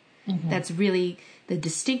me. That's really the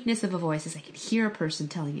distinctness of a voice is I can hear a person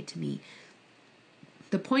telling it to me.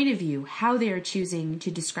 The point of view, how they are choosing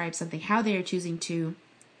to describe something, how they are choosing to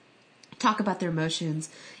talk about their emotions,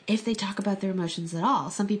 if they talk about their emotions at all.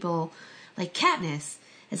 Some people, like Katniss,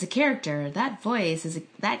 as a character, that voice,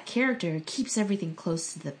 that character keeps everything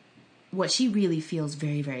close to what she really feels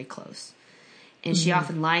very, very close. And she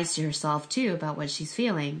often lies to herself, too, about what she's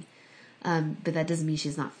feeling. But that doesn't mean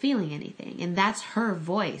she's not feeling anything. And that's her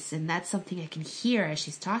voice. And that's something I can hear as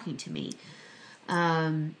she's talking to me.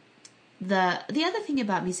 The other thing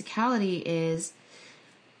about musicality is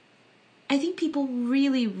I think people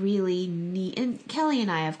really, really need... And Kelly and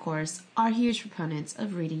I, of course, are huge proponents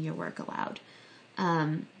of reading your work aloud.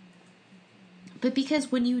 But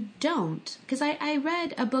because when you don't... Because I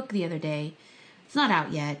read a book the other day. It's not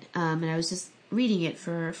out yet. And I was just reading it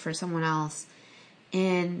for someone else,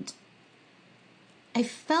 and I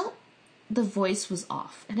felt the voice was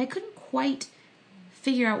off, and I couldn't quite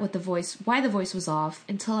figure out why the voice was off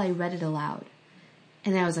until I read it aloud.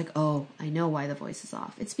 And I was like, oh, I know why the voice is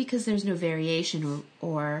off. It's because there's no variation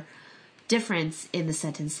or difference in the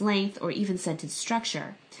sentence length or even sentence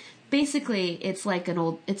structure. Basically, it's like an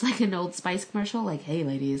old Spice commercial, like, hey,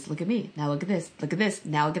 ladies, look at me. Now look at this,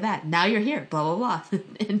 now look at that. Now you're here, blah, blah, blah.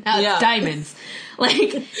 And now it's diamonds.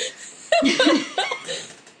 Like,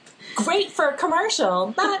 great for a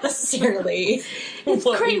commercial, not necessarily. It's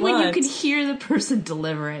great when you can hear the person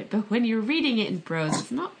deliver it, but when you're reading it in prose, it's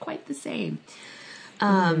not quite the same.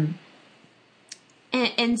 And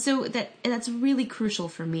so that's really crucial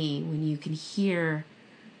for me when you can hear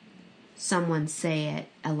someone say it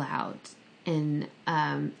aloud, and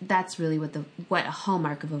that's really what a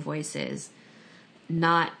hallmark of a voice is.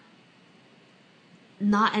 Not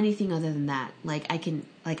anything other than that.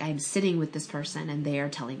 I'm sitting with this person and they are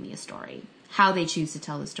telling me a story. How they choose to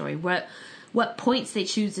tell the story, what points they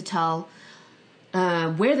choose to tell,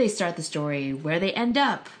 where they start the story, where they end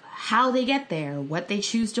up, how they get there, what they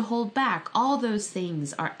choose to hold back. All those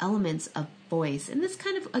things are elements of voice, and this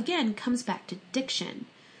kind of again comes back to diction.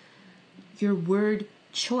 Your word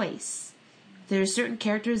choice. There are certain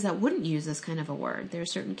characters that wouldn't use this kind of a word. There are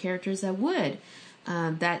certain characters that would.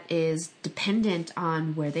 That is dependent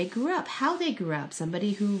on where they grew up, how they grew up.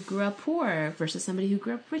 Somebody who grew up poor versus somebody who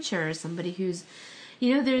grew up richer. Somebody who's,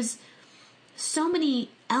 there's so many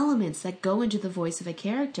elements that go into the voice of a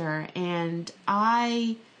character. And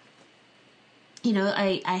I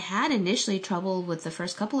had initially trouble with the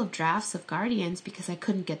first couple of drafts of Guardians because I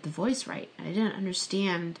couldn't get the voice right. I didn't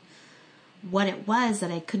understand what it was that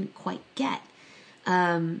I couldn't quite get.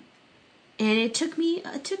 And it took me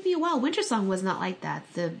a while. Winter Song was not like that.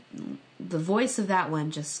 The voice of that one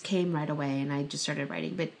just came right away, and I just started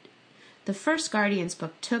writing. But the first Guardians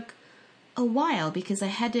book took a while because I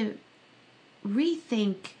had to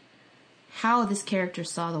rethink how this character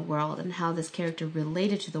saw the world and how this character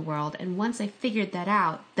related to the world. And once I figured that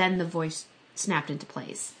out, then the voice snapped into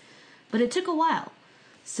place. But it took a while.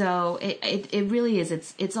 So it really is.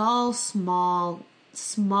 It's all small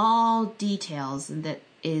details that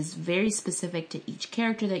is very specific to each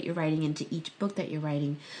character that you're writing and to each book that you're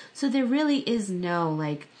writing. So there really is no,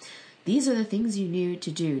 like, these are the things you need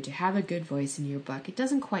to do to have a good voice in your book. It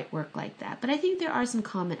doesn't quite work like that. But I think there are some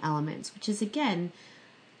common elements, which is, again,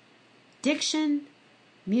 diction,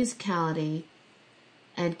 musicality,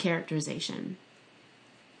 and characterization.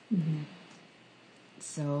 Mm-hmm.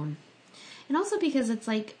 So, and also because it's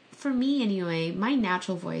like, for me anyway, my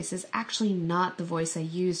natural voice is actually not the voice I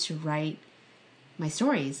use to write my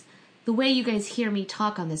stories. The way you guys hear me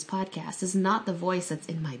talk on this podcast is not the voice that's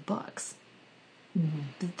in my books.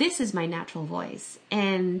 Mm-hmm. This is my natural voice.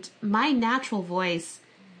 And my natural voice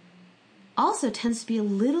also tends to be a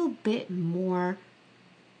little bit more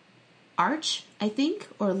arch, I think,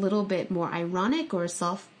 or a little bit more ironic or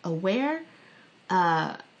self-aware.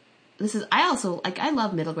 I also, like, I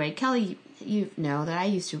love middle grade. Kelly, you know that I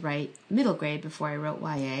used to write middle grade before I wrote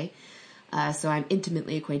YA. So I'm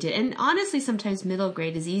intimately acquainted. And honestly, sometimes middle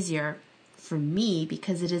grade is easier for me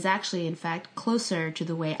because it is actually, in fact, closer to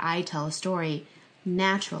the way I tell a story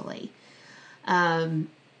naturally.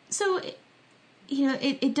 So,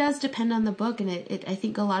 it does depend on the book, and I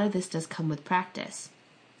think a lot of this does come with practice.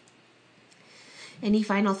 Any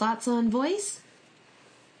final thoughts on voice?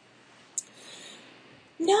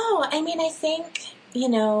 No, I mean, I think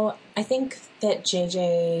that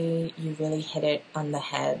JJ, you really hit it on the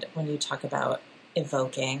head when you talk about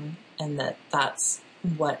evoking, and that's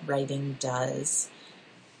what writing does.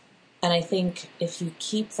 And I think if you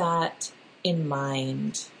keep that in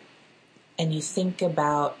mind and you think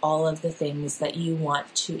about all of the things that you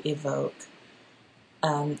want to evoke,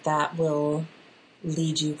 that will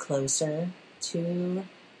lead you closer to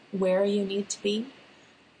where you need to be.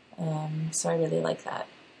 So I really like that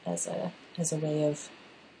as a way of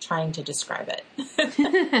trying to describe it.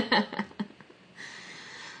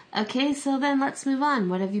 Okay, so then let's move on.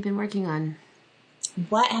 What have you been working on?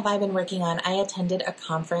 What have I been working on? I attended a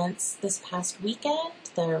conference this past weekend,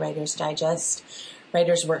 the Writer's Digest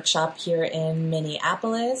Writer's Workshop here in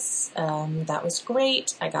Minneapolis. That was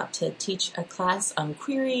great. I got to teach a class on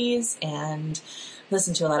queries and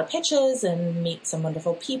listen to a lot of pitches and meet some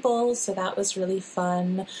wonderful people. So that was really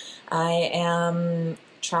fun. I am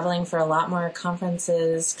traveling for a lot more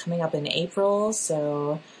conferences coming up in April,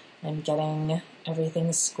 so I'm getting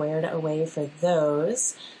everything squared away for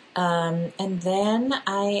those. And then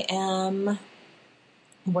I am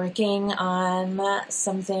working on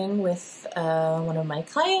something with one of my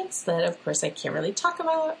clients that, of course, I can't really talk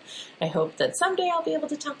about. I hope that someday I'll be able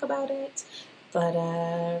to talk about it, but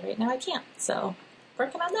right now I can't, so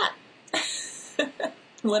working on that.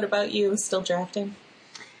 What about you? Still drafting?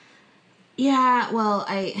 Yeah, well,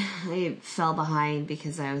 I fell behind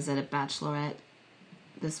because I was at a bachelorette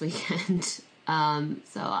this weekend, so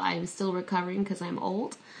I'm still recovering because I'm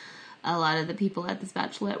old. A lot of the people at this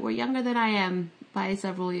bachelorette were younger than I am by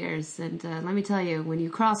several years, and let me tell you, when you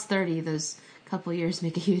cross 30, those couple years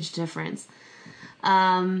make a huge difference. So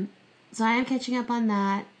I am catching up on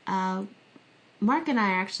that. Mark and I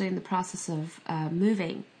are actually in the process of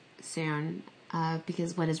moving soon,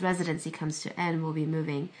 because when his residency comes to end, we'll be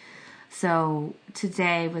moving. So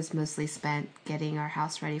today was mostly spent getting our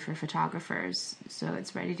house ready for photographers, so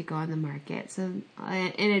it's ready to go on the market. So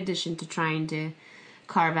in addition to trying to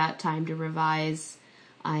carve out time to revise,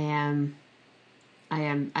 I am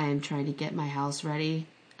trying to get my house ready.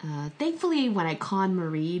 Thankfully, when I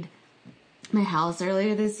KonMari'd my house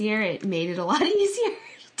earlier this year, it made it a lot easier.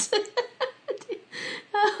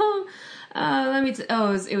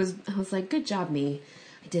 It was. I was like, good job, me.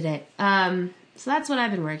 I did it. So that's what I've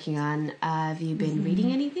been working on. Have you been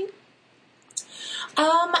reading anything?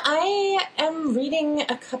 I am reading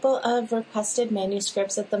a couple of requested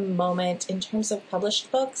manuscripts at the moment. In terms of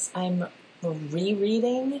published books, I'm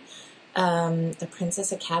rereading The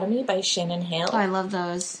Princess Academy by Shannon Hale. Oh, I love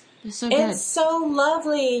those. They're so good. It's so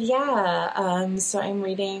lovely, yeah. So I'm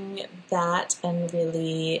reading that and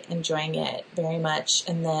really enjoying it very much.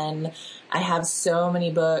 And then I have so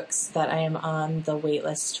many books that I am on the wait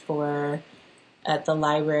list for at the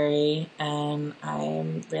library, and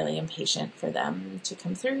I'm really impatient for them to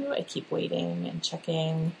come through. I keep waiting and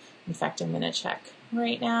checking. In fact, I'm going to check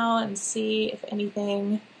right now and see if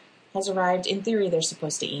anything has arrived. In theory, they're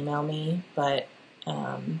supposed to email me, but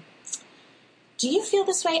do you feel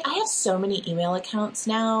this way? I have so many email accounts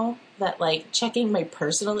now that, like, checking my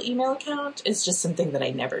personal email account is just something that I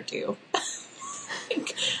never do.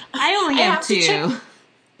 I only have two.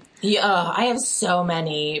 Yeah, I have so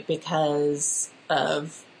many because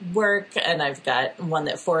of work, and I've got one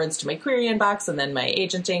that forwards to my query inbox and then my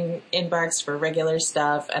agenting inbox for regular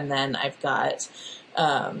stuff. And then I've got,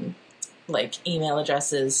 like email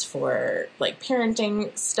addresses for like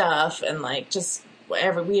parenting stuff and like just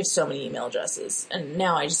whatever. We have so many email addresses, and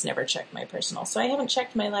now I just never check my personal. So I haven't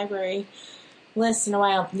checked my library list in a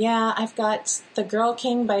while. Yeah, I've got The Girl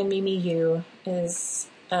King by Mimi Yu is,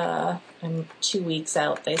 I'm 2 weeks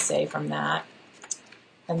out, they say, from that.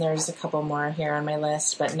 And there's a couple more here on my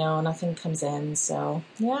list, but no, nothing comes in. So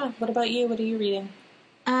yeah, what about you? What are you reading?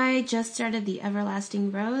 I just started The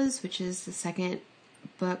Everlasting Rose, which is the second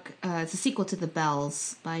book. It's a sequel to The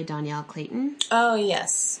Bells by Danielle Clayton. Oh,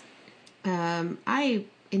 yes. I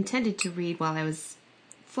intended to read while I was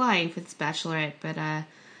flying for this bachelorette, but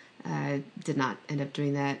did not end up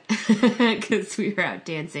doing that because we were out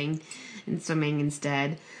dancing and swimming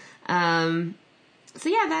instead. So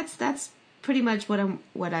yeah, that's pretty much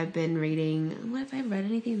what I've been reading. What have I read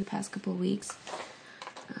anything in the past couple of weeks?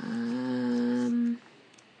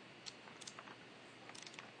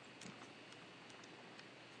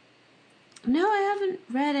 No, I haven't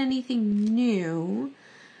read anything new.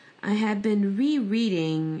 I have been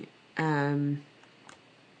rereading,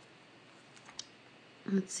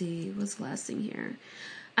 let's see, what's the last thing here?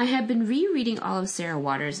 I have been rereading all of Sarah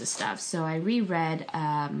Waters' stuff. So I reread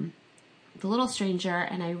The Little Stranger,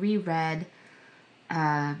 and I reread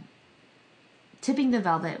Tipping the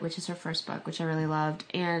Velvet, which is her first book, which I really loved,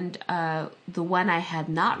 and the one I had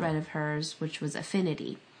not read of hers, which was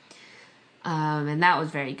Affinity. And that was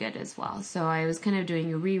very good as well. So I was kind of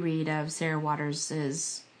doing a reread of Sarah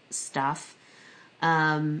Waters' stuff,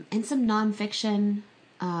 and some nonfiction,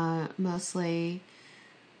 mostly.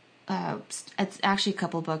 It's actually a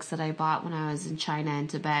couple books that I bought when I was in China and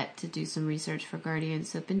Tibet to do some research for Guardian.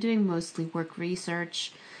 So I've been doing mostly work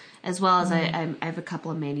research, as well as I have a couple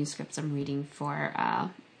of manuscripts I'm reading for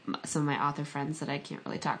some of my author friends that I can't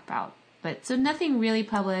really talk about. But so nothing really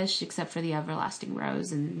published except for The Everlasting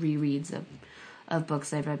Rose and rereads of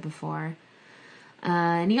books I've read before.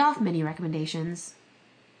 Any off-menu recommendations?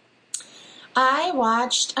 I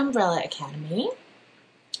watched Umbrella Academy,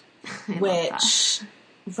 which,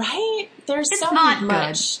 right? There's it's so not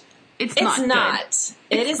much. Good. It's not.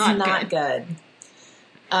 It is not good.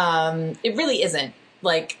 It really isn't.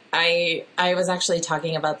 Like, I was actually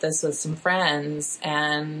talking about this with some friends,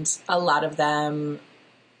 and a lot of them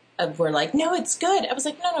were like, no, it's good. I was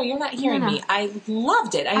like, no, you're not hearing me. I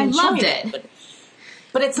loved it. I enjoyed it.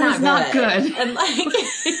 But it's not good. And like,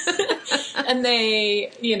 and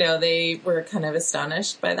they were kind of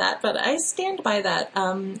astonished by that, but I stand by that.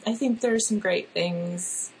 I think there's some great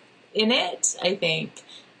things in it. I think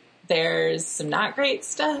there's some not great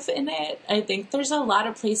stuff in it. I think there's a lot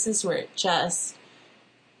of places where it just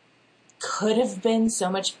could have been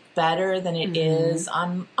so much better than it is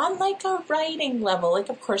on like a writing level. Like,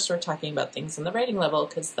 of course we're talking about things on the writing level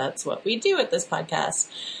because that's what we do at this podcast.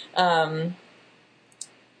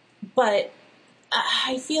 But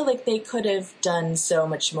I feel like they could have done so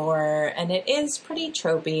much more, and it is pretty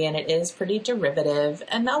tropey and it is pretty derivative,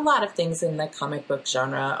 and a lot of things in the comic book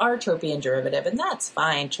genre are tropey and derivative, and that's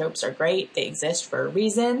fine. Tropes are great. They exist for a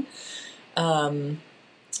reason.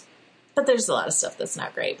 But there's a lot of stuff that's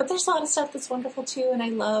not great. But there's a lot of stuff that's wonderful too, and I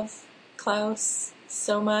love Klaus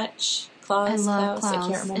so much. Klaus. I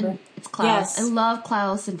can't remember. It's Klaus. Yes. I love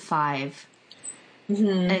Klaus and 5.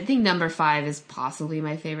 Mm-hmm. I think number 5 is possibly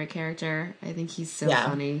my favorite character. I think he's so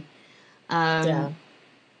funny. It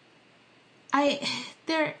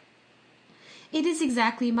is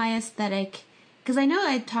exactly my aesthetic. Because I know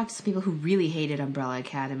I talked to some people who really hated Umbrella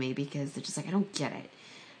Academy because they're just like, I don't get it.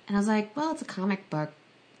 And I was like, well, it's a comic book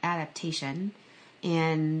adaptation,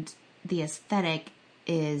 and the aesthetic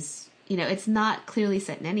is, it's not clearly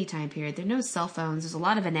set in any time period. There are no cell phones. There's a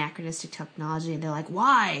lot of anachronistic technology, and they're like,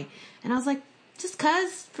 why? And I was like, just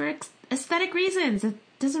cause, for aesthetic reasons. It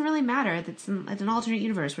doesn't really matter. It's an alternate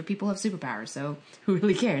universe where people have superpowers, so who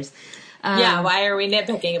really cares? Why are we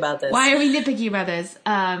nitpicking about this?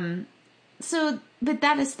 But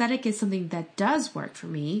that aesthetic is something that does work for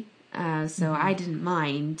me, so I didn't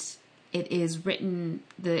mind. It is written,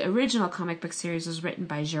 the original comic book series was written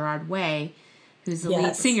by Gerard Way, who's the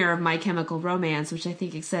lead singer of My Chemical Romance, which I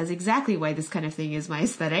think says exactly why this kind of thing is my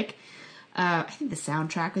aesthetic. I think the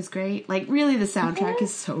soundtrack is great. Like, really, the soundtrack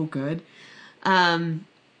is so good. There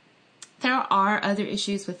are other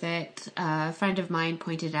issues with it. A friend of mine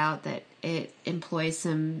pointed out that it employs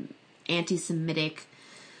some anti-Semitic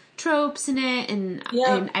tropes in it, and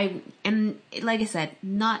like I said,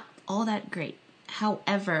 not all that great.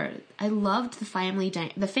 However, I loved the family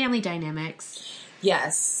dynamics.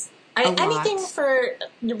 Yes. Anything for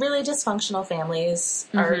really dysfunctional families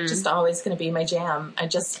are just always going to be my jam.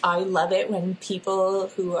 I love it when people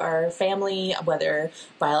who are family, whether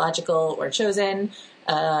biological or chosen,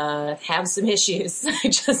 have some issues.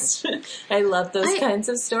 I love those kinds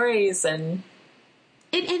of stories. And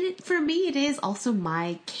for me, it is also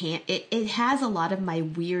my it has a lot of my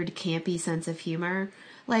weird campy sense of humor.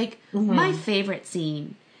 Like, my favorite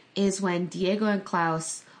scene is when Diego and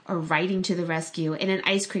Klaus are riding to the rescue in an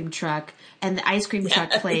ice cream truck, and the ice cream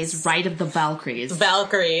truck plays Ride of the Valkyries.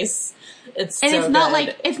 It's not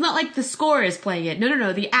like the score is playing it.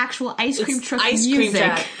 No. The actual ice cream truck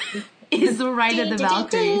music is the Ride of the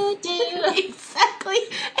Valkyries. Exactly.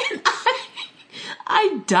 And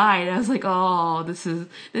I died. I was like, oh, this is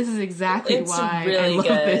exactly why I love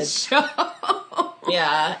this show.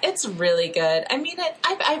 Yeah, it's really good. I mean,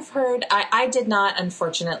 I've heard. I did not,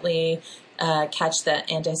 unfortunately, catch the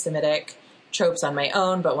anti-Semitic tropes on my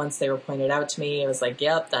own, but once they were pointed out to me, I was like,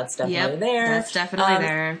 yep, that's definitely there. That's definitely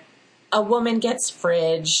there. A woman gets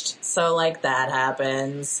fridged, so, like, that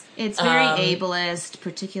happens. It's very ableist,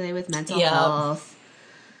 particularly with mental health.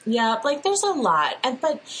 Yeah, like, there's a lot. And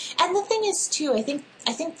the thing is, too, I think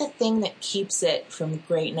the thing that keeps it from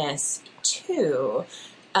greatness, too,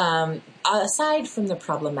 aside from the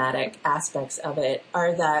problematic aspects of it,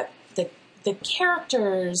 are that the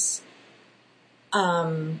characters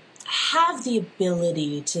have the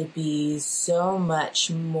ability to be so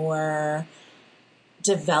much more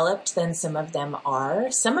developed than some of them are.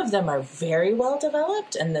 Some of them are very well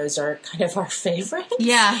developed, and those are kind of our favorites.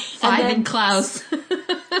 Yeah, Five and Klaus.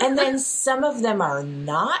 And then some of them are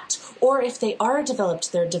not, or if they are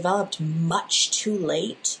developed, they're developed much too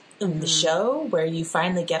late in the show, where you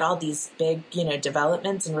finally get all these big,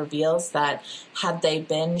 developments and reveals that, had they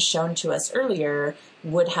been shown to us earlier,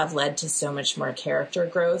 would have led to so much more character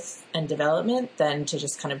growth and development than to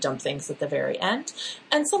just kind of dump things at the very end.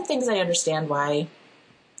 And some things I understand why,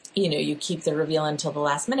 you keep the reveal until the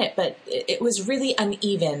last minute, but it was really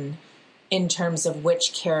uneven in terms of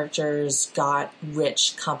which characters got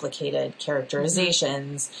rich, complicated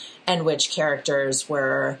characterizations and which characters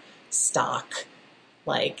were stock,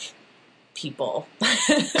 like, people.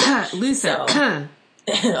 Luther.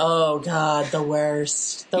 Oh God, the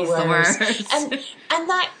worst. The worst. And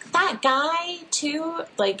that guy too,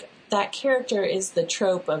 like, that character is the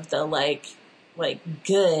trope of the like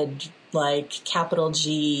good, like, capital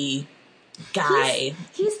G guy.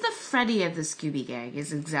 He's the Freddy of the Scooby Gang,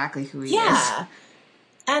 is exactly who he is. Yeah.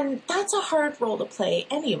 And that's a hard role to play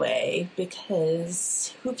anyway,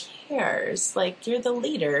 because who cares? Like, you're the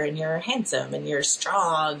leader, and you're handsome, and you're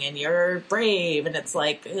strong, and you're brave, and it's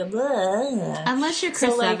like, ugh. Unless you're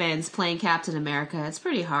Chris Evans playing Captain America, it's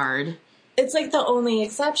pretty hard. It's like the only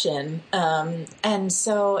exception. And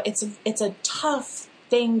so it's a tough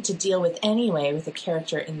thing to deal with anyway, with a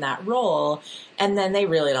character in that role, and then they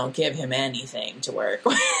really don't give him anything to work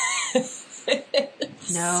with.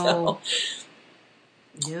 No.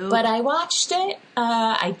 But I watched it.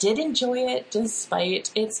 I did enjoy it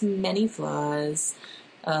despite its many flaws.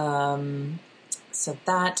 So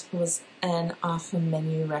that was an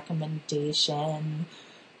off-menu recommendation.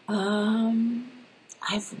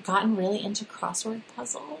 I've gotten really into crossword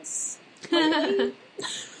puzzles.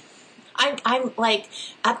 I'm like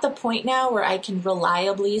at the point now where I can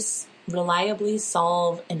reliably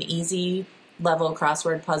solve an easy level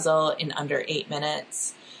crossword puzzle in under 8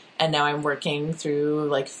 minutes. And now I'm working through,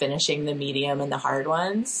 like, finishing the medium and the hard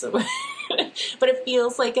ones. But it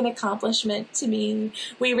feels like an accomplishment to me.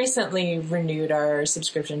 We recently renewed our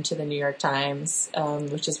subscription to the New York Times,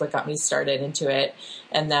 which is what got me started into it.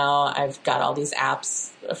 And now I've got all these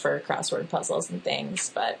apps for crossword puzzles and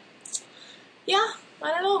things. But, yeah,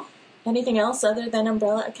 I don't know. Anything else other than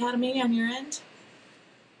Umbrella Academy on your end?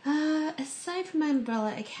 Aside from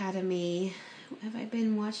Umbrella Academy, have I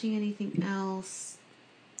been watching anything else?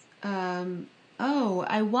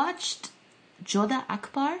 I watched Jodha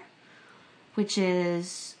Akbar, which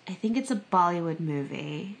is, I think it's a Bollywood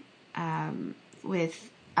movie,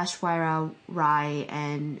 with Aishwarya Rai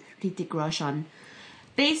and Hrithik Roshan.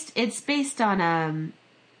 It's based on,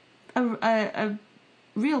 a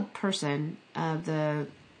real person,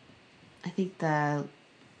 I think the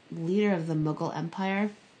leader of the Mughal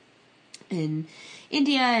Empire in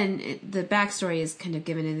India, and the backstory is kind of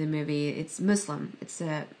given in the movie. It's Muslim.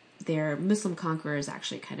 They're Muslim conquerors,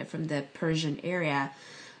 actually, kind of from the Persian area,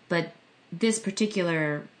 but this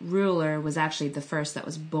particular ruler was actually the first that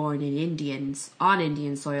was born on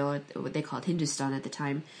Indian soil, what they called Hindustan at the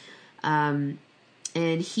time. And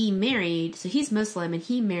he's Muslim, and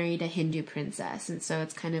he married a Hindu princess, and so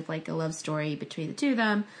it's kind of like a love story between the two of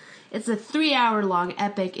them. It's a 3-hour-long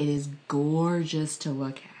epic. It is gorgeous to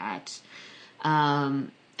look at.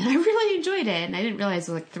 And I really enjoyed it. And I didn't realize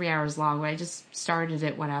it was like 3 hours long, but I just started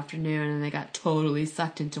it one afternoon and I got totally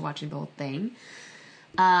sucked into watching the whole thing.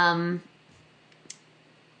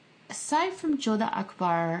 Aside from Jodha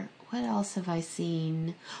Akbar, what else have I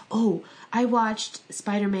seen? Oh, I watched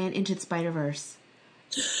Spider-Man Into the Spider-Verse.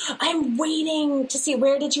 I'm waiting to see.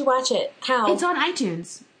 Where did you watch it? How? It's on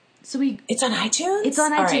iTunes. It's on iTunes? It's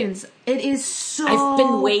on All iTunes. Right. It is so... I've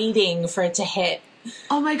been waiting for it to hit.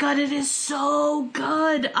 Oh my god, it is so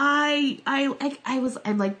good. I'm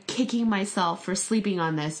like kicking myself for sleeping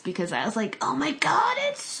on this because I was like, oh my god,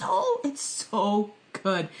 it's so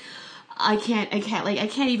good. I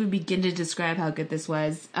can't even begin to describe how good this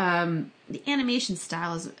was. The animation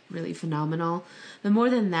style is really phenomenal. But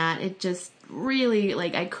more than that, it just really,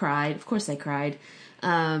 like, I cried. Of course I cried.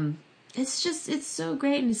 It's so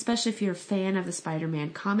great, and especially if you're a fan of the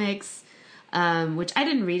Spider-Man comics, which I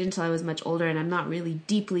didn't read until I was much older, and I'm not really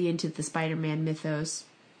deeply into the Spider-Man mythos.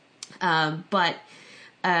 But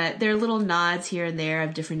there are little nods here and there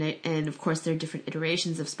of different, and of course there are different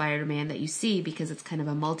iterations of Spider-Man that you see because it's kind of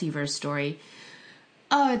a multiverse story.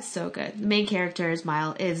 Oh, it's so good. The main character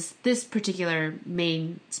is this particular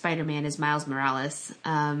main Spider-Man is Miles Morales.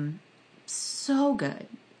 So good.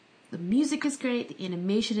 The music is great. The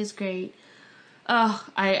animation is great. Oh,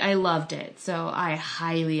 I loved it. So I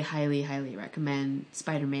highly, highly, highly recommend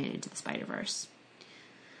Spider-Man Into the Spider-Verse.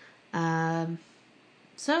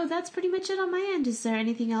 So that's pretty much it on my end. Is there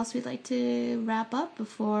anything else we'd like to wrap up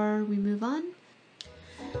before we move on?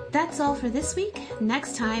 That's all for this week.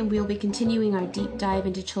 Next time, we'll be continuing our deep dive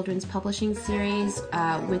into children's publishing series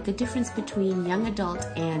with the difference between young adult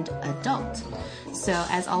and adult. So,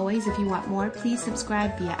 as always, if you want more, please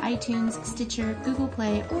subscribe via iTunes, Stitcher, Google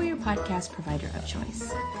Play, or your podcast provider of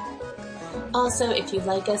choice. Also, if you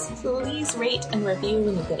like us, please rate and review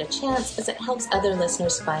when you get a chance, as it helps other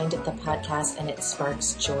listeners find the podcast and it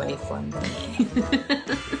sparks joy for me.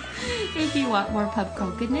 If you want more pub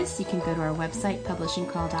crawl goodness, you can go to our website,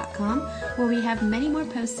 publishingcrawl.com, where we have many more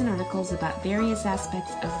posts and articles about various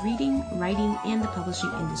aspects of reading, writing, and the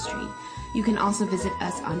publishing industry. You can also visit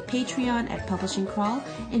us on Patreon at Publishing Crawl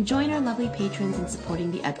and join our lovely patrons in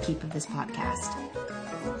supporting the upkeep of this podcast.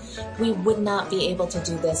 We would not be able to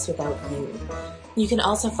do this without you. You can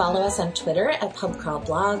also follow us on Twitter at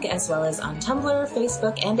PubCrawlBlog, as well as on Tumblr,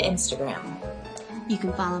 Facebook, and Instagram. You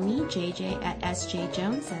can follow me, JJ, at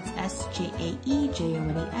SJJones, that's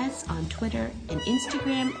SJAEJONES, on Twitter and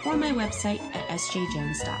Instagram, or my website at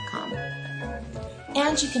sjjones.com.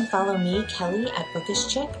 And you can follow me, Kelly, at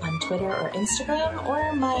BookishChick on Twitter or Instagram,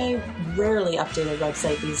 or my rarely updated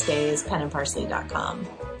website these days, penandparsley.com.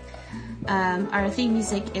 Our theme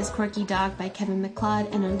music is Quirky Dog by Kevin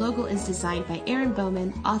MacLeod, and our logo is designed by Aaron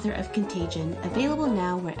Bowman, author of Contagion, available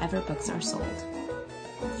now wherever books are sold.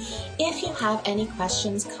 If you have any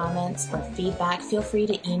questions, comments, or feedback, feel free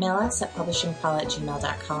to email us at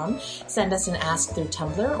publishingcrawl@gmail.com, send us an ask through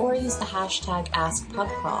Tumblr, or use the hashtag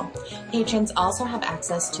AskPubCrawl. Patrons also have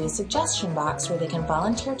access to a suggestion box where they can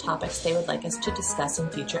volunteer topics they would like us to discuss in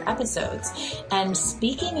future episodes. And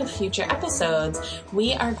speaking of future episodes,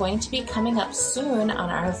 we are going to be coming up soon on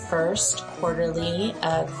our first quarterly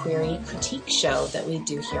query critique show that we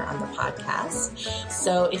do here on the podcast.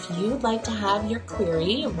 So if you'd like to have your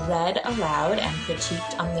query read aloud and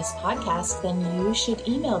critiqued on this podcast, then you should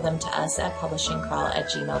email them to us at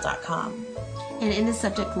publishingcrawl@gmail.com. And in the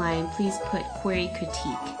subject line, please put query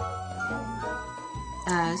critique.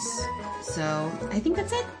 So I think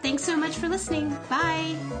that's it. Thanks so much for listening.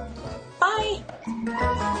 Bye. Bye.